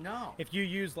 but Yeah, like no. if you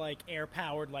use like air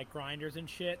powered like grinders and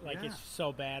shit, like Yeah. it's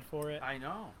so bad for it. I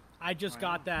know. I just I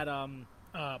got that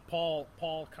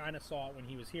Paul kind of saw it when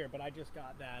he was here, but I just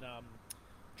got that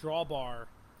drawbar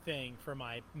thing for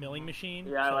my milling machine.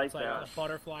 Yeah, I so like it's like that. a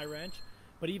butterfly wrench.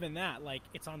 But even that, like,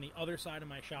 it's on the other side of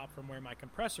my shop from where my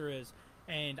compressor is,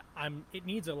 and it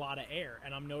needs a lot of air.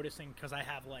 And I'm noticing because I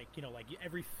have like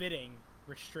every fitting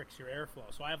restricts your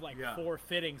airflow, so I have like Yeah. 4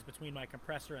 fittings between my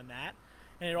compressor and that,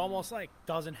 and it almost like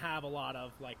doesn't have a lot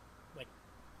of like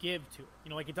give to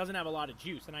it. Like it doesn't have a lot of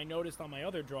juice. And I noticed on my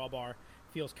other drawbar, it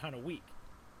feels kind of weak.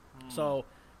 So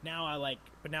now I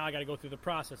got to go through the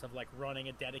process of like running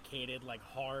a dedicated like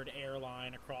hard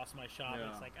airline across my shop. And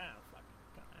Yeah. it's like, fuck,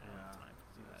 I don't have time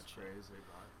to do That's that shit. crazy,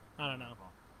 but I don't know.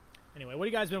 Anyway, what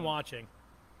have you guys been watching?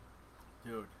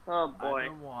 dude. Oh boy. I've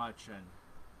been watching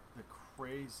the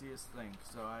craziest thing,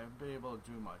 so I haven't been able to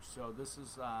do much. So this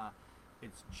is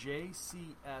it's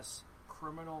JCS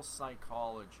Criminal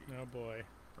Psychology, Oh boy.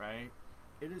 right?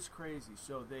 It is crazy.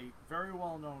 So they very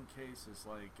well known cases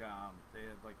like they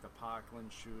had like the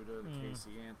Parkland shooter, the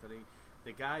Casey Anthony.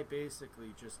 The guy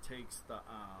basically just takes the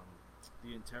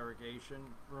interrogation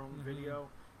room video,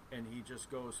 and he just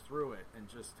goes through it and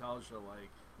just tells you like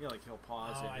like he'll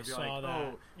pause Oh, it. I He'll be saw like, that.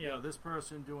 oh, Yeah. this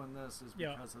person doing this is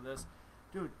Yeah. because of this.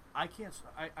 Dude, I can't.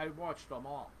 I watched them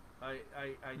all. I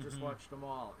just watched them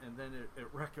all, and then it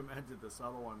recommended this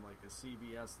other one, like a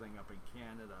CBS thing up in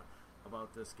Canada,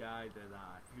 about this guy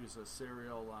that he was a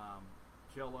serial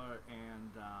killer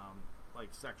and like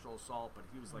sexual assault, but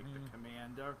he was like the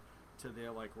commander to their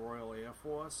like Royal Air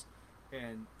Force,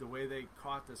 and the way they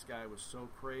caught this guy was so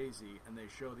crazy, and they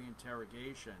show the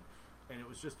interrogation, and it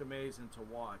was just amazing to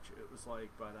watch. It was like,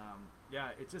 but yeah,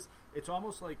 it's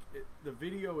almost like the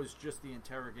video is just the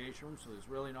interrogation room, so there's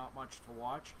really not much to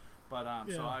watch. But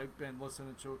so Yeah. I've been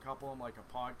listening to a couple of them, like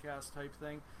a podcast type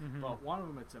thing. But one of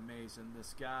them, it's amazing.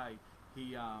 This guy,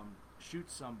 he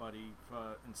shoots somebody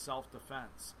in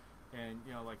self-defense, And,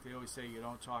 you know, like they always say, you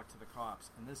don't talk to the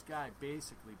cops. And this guy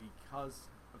basically, because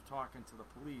of talking to the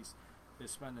police,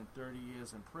 is spending 30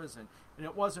 years in prison. And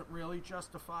it wasn't really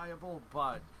justifiable,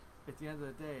 but at the end of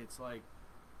the day, it's like,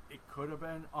 it could have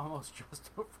been almost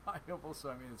justifiable. So,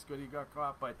 I mean, it's good he got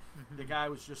caught, but the guy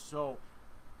was just so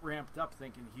ramped up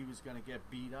thinking he was going to get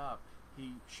beat up.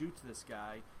 He shoots this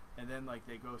guy, and then, like,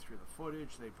 they go through the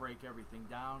footage, they break everything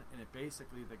down, and it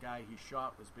basically, the guy he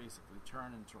shot was basically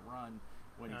turning to run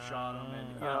when he shot him.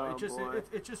 And, you know,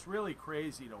 it's just really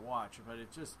crazy to watch, but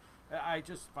I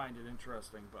just find it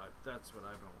interesting, but that's what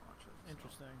I've been watching.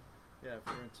 Interesting. So, yeah, if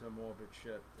you're into morbid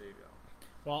shit, there you go.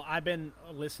 Well, I've been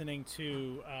listening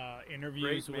to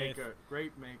interviews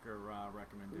Great maker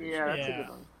recommendation. Yeah, that's a good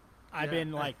one. I've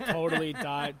been like totally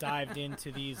dived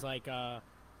into these like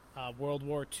World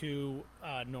War II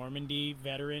Normandy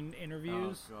veteran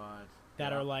interviews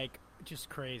that are like just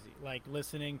crazy. Like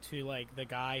listening to like the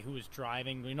guy who was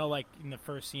driving, you know, like in the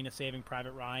first scene of Saving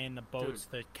Private Ryan, the boats,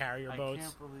 the carrier boats. I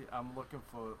can't believe I'm looking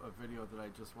for a video that I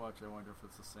just watched. I wonder if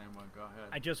it's the same one. Go ahead.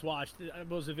 I just watched. It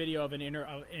was a video of an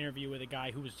interview with a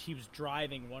guy who was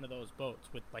driving one of those boats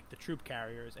with like the troop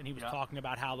carriers, and he was talking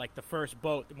about how like the first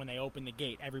boat when they opened the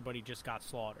gate, everybody just got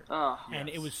slaughtered, and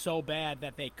it was so bad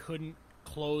that they couldn't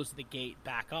close the gate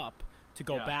back up to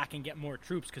go back and get more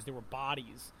troops because there were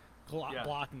bodies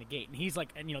blocking the gate. And he's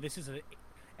like, and you know, this is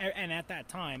and at that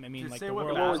time, I mean, like the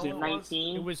world was it,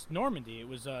 19? It was Normandy. It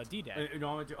was D-Day.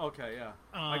 Normandy. Okay, yeah.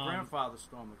 My grandfather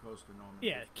stormed the coast of Normandy.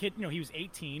 Yeah, kid. You know, he was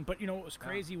 18. But you know what was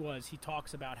crazy was he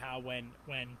talks about how when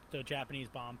the Japanese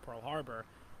bombed Pearl Harbor,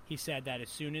 he said that as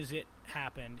soon as it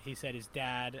happened, he said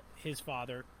his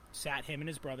father sat him and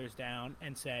his brothers down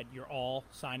and said, "You're all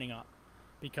signing up,"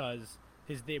 because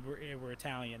they were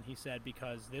Italian. He said,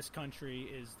 because this country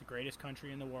is the greatest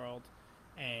country in the world,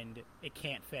 and it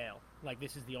can't fail. Like,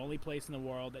 this is the only place in the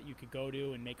world that you could go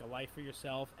to and make a life for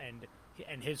yourself.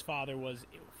 And his father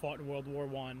fought in World War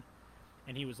I,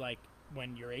 and he was like,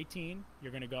 when you're 18,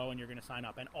 you're going to go and you're going to sign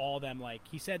up. And all of them, like,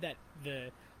 he said that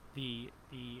the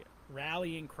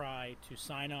rallying cry to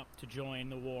sign up to join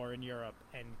the war in Europe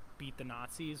and beat the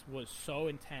Nazis was so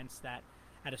intense that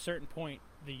at a certain point,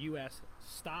 the U.S.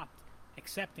 stopped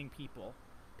accepting people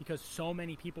because so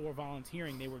many people were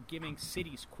volunteering. They were giving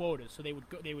cities quotas, so they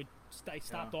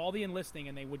stopped all the enlisting,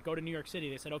 and they would go to New York City.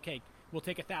 They said, okay, we'll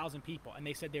take 1,000 people, and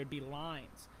they said there would be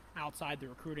lines outside the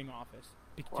recruiting office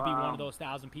to be one of those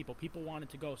 1,000 people. People wanted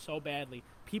to go so badly.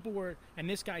 And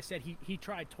this guy said he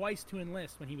tried twice to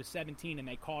enlist when he was 17, and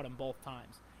they caught him both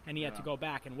times, and he had to go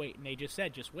back and wait. And they just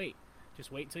said, just wait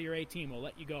until you're 18. We'll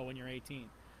let you go when you're 18.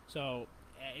 So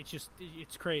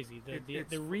it's crazy.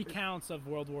 The recounts of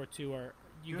World War II are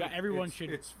everyone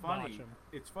should watch them.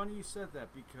 It's funny you said that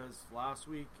because last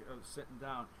week I was sitting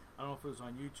down. I don't know if it was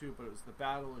on YouTube, but it was the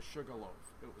Battle of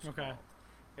Sugarloaf. It was called.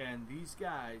 And these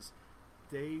guys,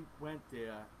 they went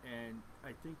there, and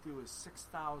I think there was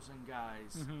 6,000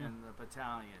 guys in the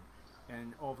battalion.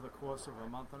 And over the course of a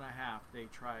month and a half, they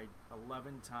tried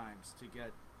 11 times to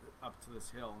get up to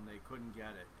this hill, and they couldn't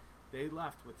get it. They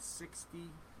left with 60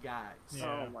 guys.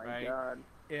 Yeah. Oh, my God.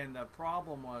 And the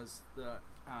problem was the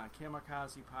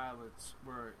kamikaze pilots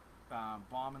were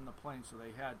bombing the plane, so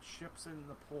they had ships in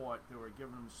the port that were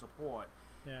giving them support.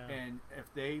 Yeah. And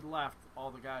if they left,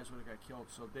 all the guys would have got killed.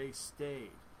 So they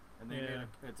stayed. And they made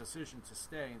a decision to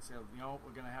stay and said, you know,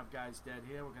 we're going to have guys dead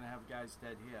here, we're going to have guys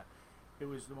dead here. It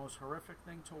was the most horrific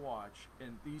thing to watch.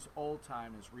 And these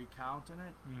old-timers recounting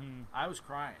it, I was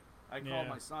crying. I called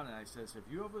my son and I says, have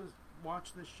you ever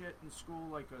watched this shit in school?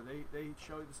 Like, or they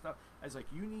show you the stuff? I was like,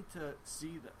 you need to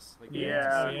see this. Like, you need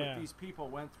to see what these people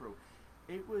went through.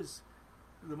 It was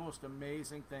the most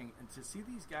amazing thing. And to see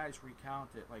these guys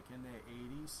recount it, like, in their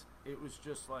 80s, it was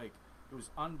just like, it was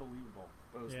unbelievable.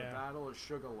 It was the Battle of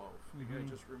Sugarloaf. I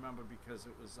just remember because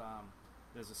it was,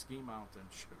 there's a ski mountain,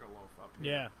 Sugarloaf, up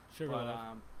here. Yeah, Sugarloaf.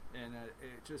 But, and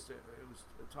it was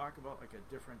talk about like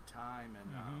a different time,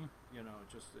 and you know,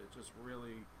 just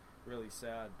really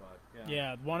sad. But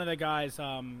one of the guys,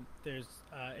 there's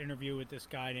an interview with this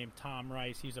guy named Tom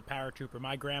Rice. He's a paratrooper.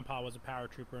 My grandpa was a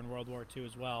paratrooper in World War II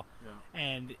as well.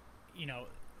 And you know,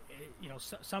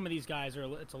 some of these guys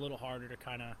it's a little harder to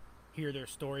kind of hear their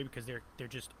story because they're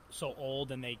just so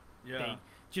old, and they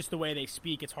just the way they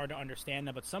speak, it's hard to understand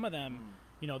them. But some of them,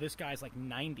 you know, this guy's like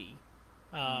 90.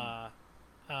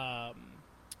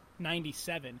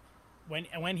 97.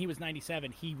 When he was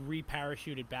 97, he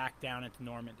re-parachuted back down into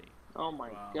Normandy. Oh my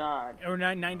God! Or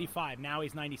 95. Now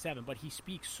he's 97, but he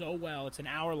speaks so well. It's an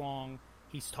hour long.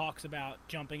 He talks about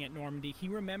jumping at Normandy. He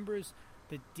remembers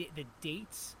the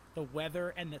dates, the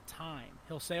weather, and the time.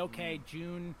 He'll say, "Okay,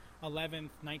 June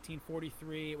 11th,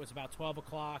 1943. It was about 12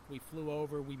 o'clock. We flew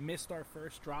over. We missed our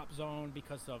first drop zone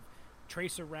because of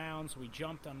tracer rounds. We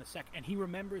jumped on the second. And he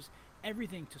remembers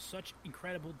everything to such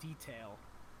incredible detail.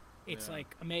 It's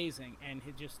like amazing. And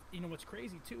he just, you know, what's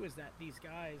crazy too is that these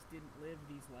guys didn't live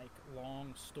these like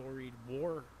long storied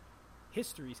war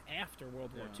histories after World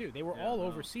War II. They were all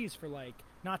overseas for like,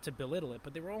 not to belittle it,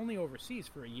 but they were only overseas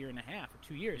for a year and a half or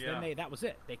 2 years. Then that was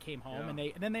it. They came home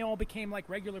and then they all became like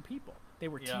regular people. They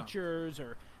were teachers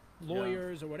or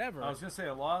lawyers or whatever. I was gonna say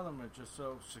a lot of them are just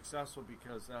so successful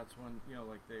because that's when, you know,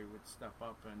 like they would step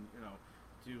up and, you know,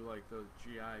 do like the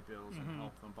GI bills and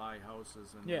help them buy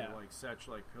houses and they're like such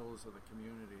like pillars of the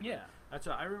community. That's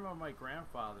what, I remember my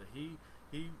grandfather. He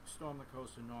stormed the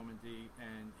coast of Normandy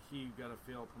and he got a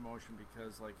field promotion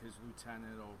because like his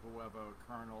lieutenant or whoever,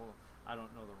 colonel, I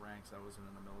don't know the ranks, I wasn't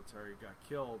in the military, got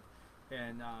killed.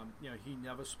 And, you know, he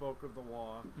never spoke of the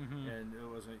war and it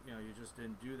wasn't, you know, you just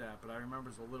didn't do that. But I remember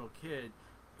as a little kid,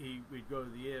 we'd go to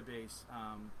the air base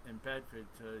in Bedford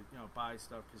to, you know, buy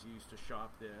stuff because he used to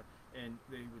shop there. And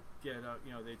they would get out,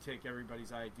 you know, they'd take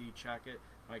everybody's ID, check it.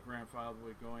 My grandfather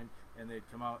would go in, and they'd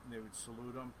come out and they would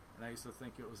salute him. And I used to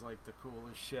think it was like the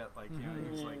coolest shit, like you know, he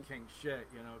was like king shit,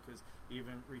 you know, because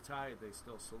even retired, they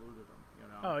still saluted him, you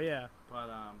know. Oh yeah. But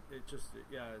it just,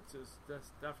 it's just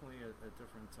that's definitely a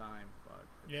different time. But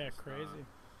it's just, crazy.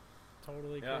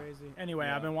 Totally crazy. Anyway,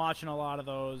 I've been watching a lot of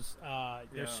those.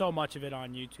 There's so much of it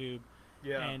on YouTube.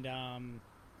 Yeah.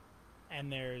 And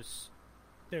there's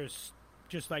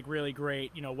just like really great,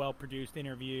 you know, well-produced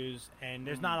interviews, and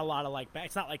there's not a lot of like,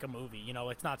 it's not like a movie, you know,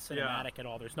 it's not cinematic at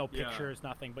all. There's no pictures,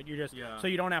 nothing, but you're just, so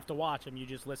you don't have to watch them, you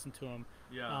just listen to them.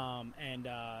 And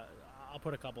I'll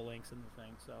put a couple links in the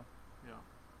thing, so. Yeah.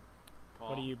 Paul,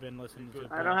 what have you been listening to?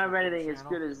 I don't have anything as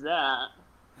good as that.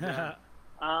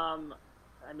 I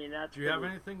mean, that's. Do you have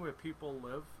anything where people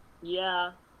live?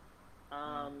 Yeah.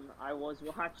 I was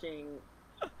watching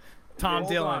Tom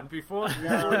Dillon. Before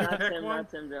not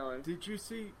Tim Dillon. Did you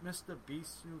see Mr.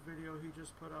 Beast's new video he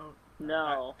just put out?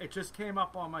 No. It just came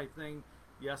up on my thing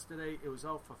yesterday. It was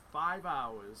out for 5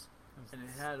 hours, and it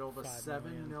had over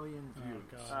 7 million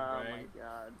views. Oh my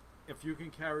god. If you can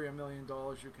carry $1 million,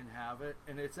 you can have it,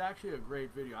 and it's actually a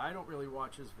great video. I don't really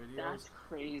watch his videos. That's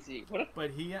crazy.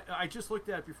 But I just looked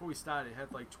at it before we started. It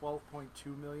had like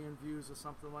 12.2 million views or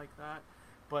something like that.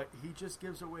 But he just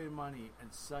gives away money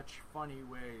in such funny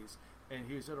ways. And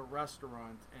he was at a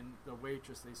restaurant, and the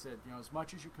waitress, they said, you know, as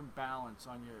much as you can balance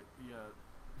on your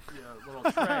little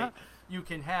tray, you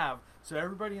can have. So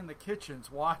everybody in the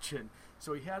kitchen's watching.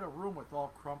 So he had a room with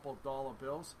all crumpled dollar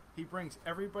bills. He brings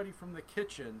everybody from the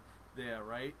kitchen there,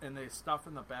 right? And they stuff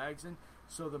in the bags in.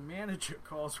 So the manager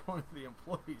calls one of the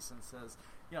employees and says,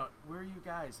 you know, where are you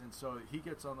guys? And so he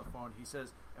gets on the phone. He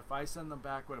says, if I send them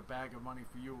back with a bag of money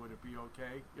for you, would it be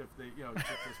okay if they, you know, get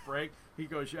this break? He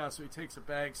goes, yeah. So he takes a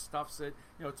bag, stuffs it.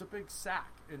 You know, it's a big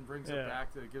sack and brings it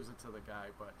back gives it to the guy.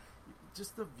 But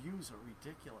just the views are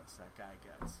ridiculous that guy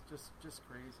gets. Just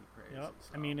crazy. Yep.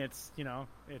 So. I mean, it's, you know,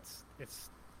 it's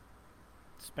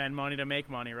spend money to make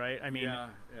money, right? I mean,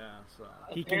 So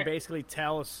he can basically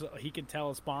tell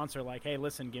a sponsor like, hey,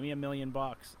 listen, give me $1 million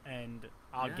and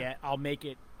I'll make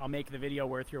the video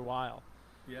worth your while.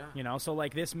 Yeah. You know, so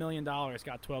like this $1 million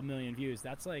got 12 million views.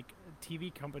 That's like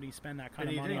TV companies spend that kind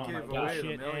of money on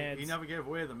bullshit ads. He never gave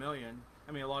away the $1 million.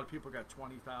 I mean, a lot of people got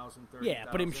 20,000, 30,000. Yeah,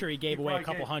 but I'm sure he gave away a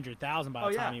couple 100,000 by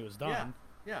the time he was done.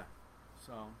 Yeah.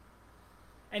 So.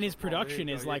 And his production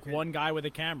is like one guy with a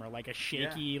camera, like a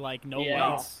shaky, like no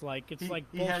lights, like it's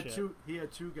like bullshit. He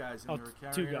had two guys, and they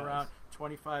were carrying around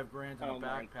 25 grand in a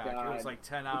backpack. It was like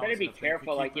 10 hours. You better be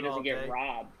careful, like he doesn't get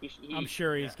robbed. I'm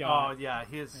sure he's got. Oh yeah,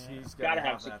 he's got to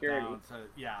have security.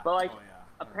 But like,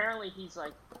 apparently he's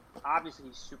like, obviously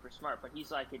he's super smart, but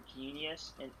he's like a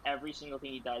genius, and every single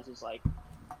thing he does is like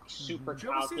super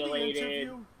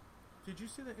calculated. Did you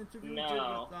see the interview? No. He did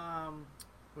with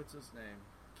what's his name?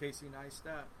 Casey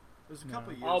Neistat. It was a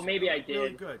couple of years ago. Maybe I did.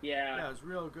 Really good. Yeah, it was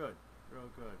real good.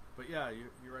 But yeah,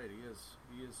 you're right. He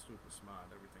is super smart.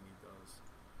 Everything he does.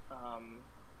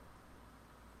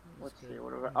 Let's see.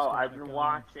 I've been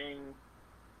watching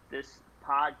this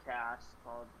podcast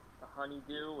called The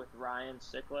Honeydew with Ryan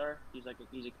Sickler. He's a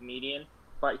comedian,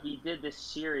 but he did this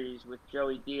series with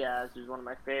Joey Diaz, who's one of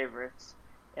my favorites.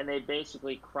 And they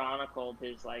basically chronicled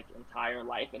his like entire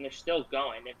life, and they're still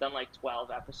going. They've done like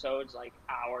 12 episodes, like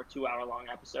 2-hour long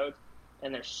episodes,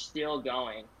 and they're still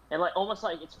going. And like almost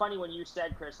like it's funny when you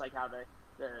said, Chris, like how the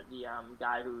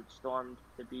guy who stormed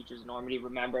the beaches in Normandy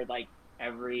remembered like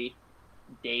every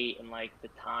date and like the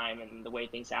time and the way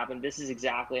things happened. This is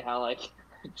exactly how like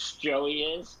Joey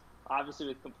is, obviously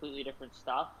with completely different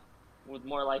stuff. with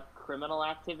more like criminal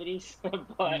activities,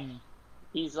 but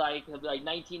he's like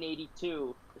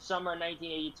 1982. The summer of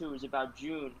 1982 was about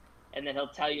June, and then he'll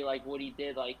tell you like what he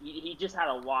did. Like he just had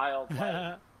a wild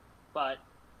life, but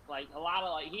like a lot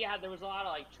of there was a lot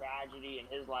of like tragedy in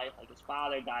his life. Like his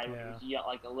father died when he was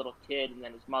like a little kid, and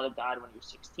then his mother died when he was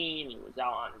 16. He was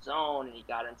out on his own, and he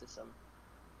got into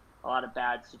a lot of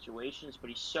bad situations. But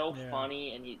he's so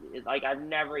funny, and I've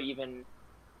never even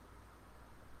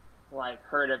like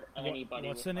heard of anybody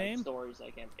with like stories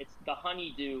like him. It's the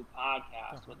Honeydew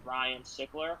podcast with Ryan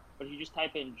Sickler, but if you just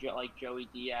type in like Joey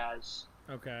Diaz,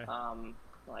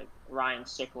 like Ryan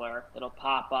Sickler, it'll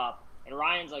pop up. And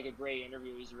Ryan's like a great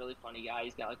interview. He's a really funny guy.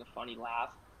 He's got like a funny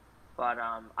laugh. But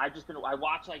I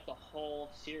watched like the whole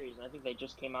series, and I think they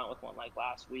just came out with one like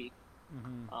last week.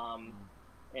 And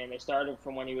they started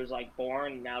from when he was like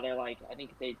born. And now they're like, I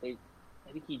think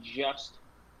he just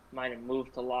might have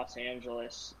moved to Los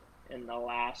Angeles in the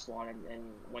last one, and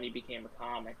when he became a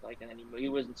comic, like, and then he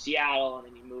was in Seattle, and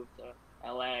then he moved to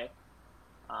LA.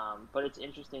 But it's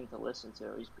interesting to listen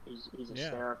to. He's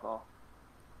hysterical.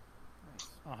 Nice.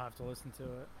 I'll have to listen to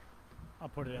it. I'll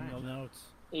put it in the notes.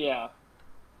 Yeah.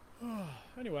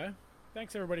 Anyway,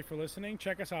 thanks everybody for listening.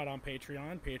 Check us out on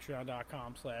Patreon,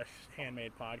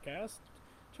 patreon.com/handmadepodcast.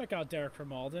 Check out Derek from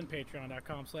Malden,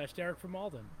 patreon.com/Derek from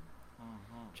Malden.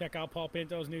 Check out Paul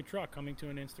Pinto's new truck coming to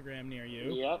an Instagram near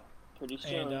you. Yep, pretty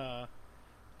soon. And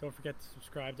don't forget to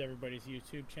subscribe to everybody's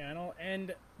YouTube channel.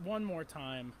 And one more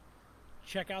time,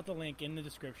 check out the link in the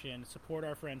description. Support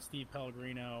our friend Steve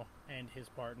Pellegrino and his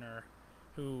partner,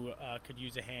 who could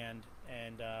use a hand.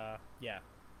 And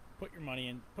put your money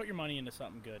into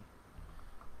something good.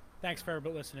 Thanks for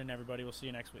listening, everybody. We'll see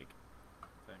you next week.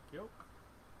 Thank you.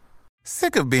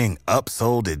 Sick of being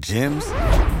upsold at gyms?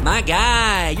 My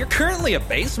guy, you're currently a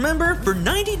base member. For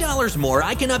 $90 more,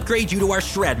 I can upgrade you to our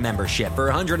Shred membership.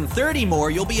 For $130 more,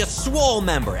 you'll be a Swole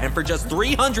member. And for just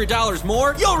 $300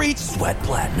 more, you'll reach Sweat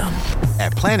Platinum.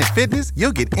 At Planet Fitness,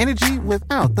 you'll get energy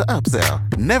without the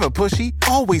upsell. Never pushy,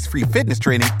 always free fitness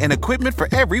training and equipment for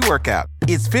every workout.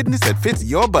 It's fitness that fits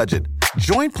your budget.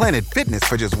 Join Planet Fitness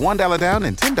for just $1 down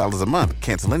and $10 a month.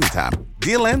 Cancel anytime.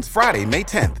 Deal ends Friday, May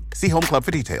 10th. See Home Club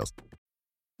for details.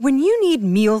 When you need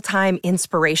mealtime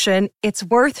inspiration, it's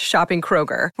worth shopping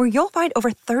Kroger, where you'll find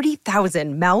over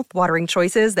 30,000 mouth-watering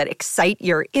choices that excite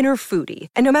your inner foodie.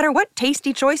 And no matter what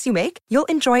tasty choice you make, you'll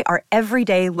enjoy our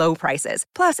everyday low prices,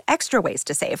 plus extra ways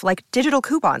to save, like digital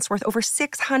coupons worth over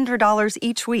 $600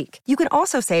 each week. You can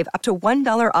also save up to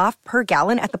 $1 off per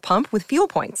gallon at the pump with fuel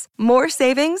points. More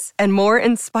savings and more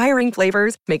inspiring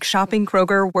flavors make shopping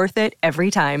Kroger worth it every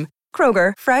time.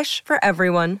 Kroger, fresh for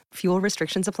everyone. Fuel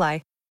restrictions apply.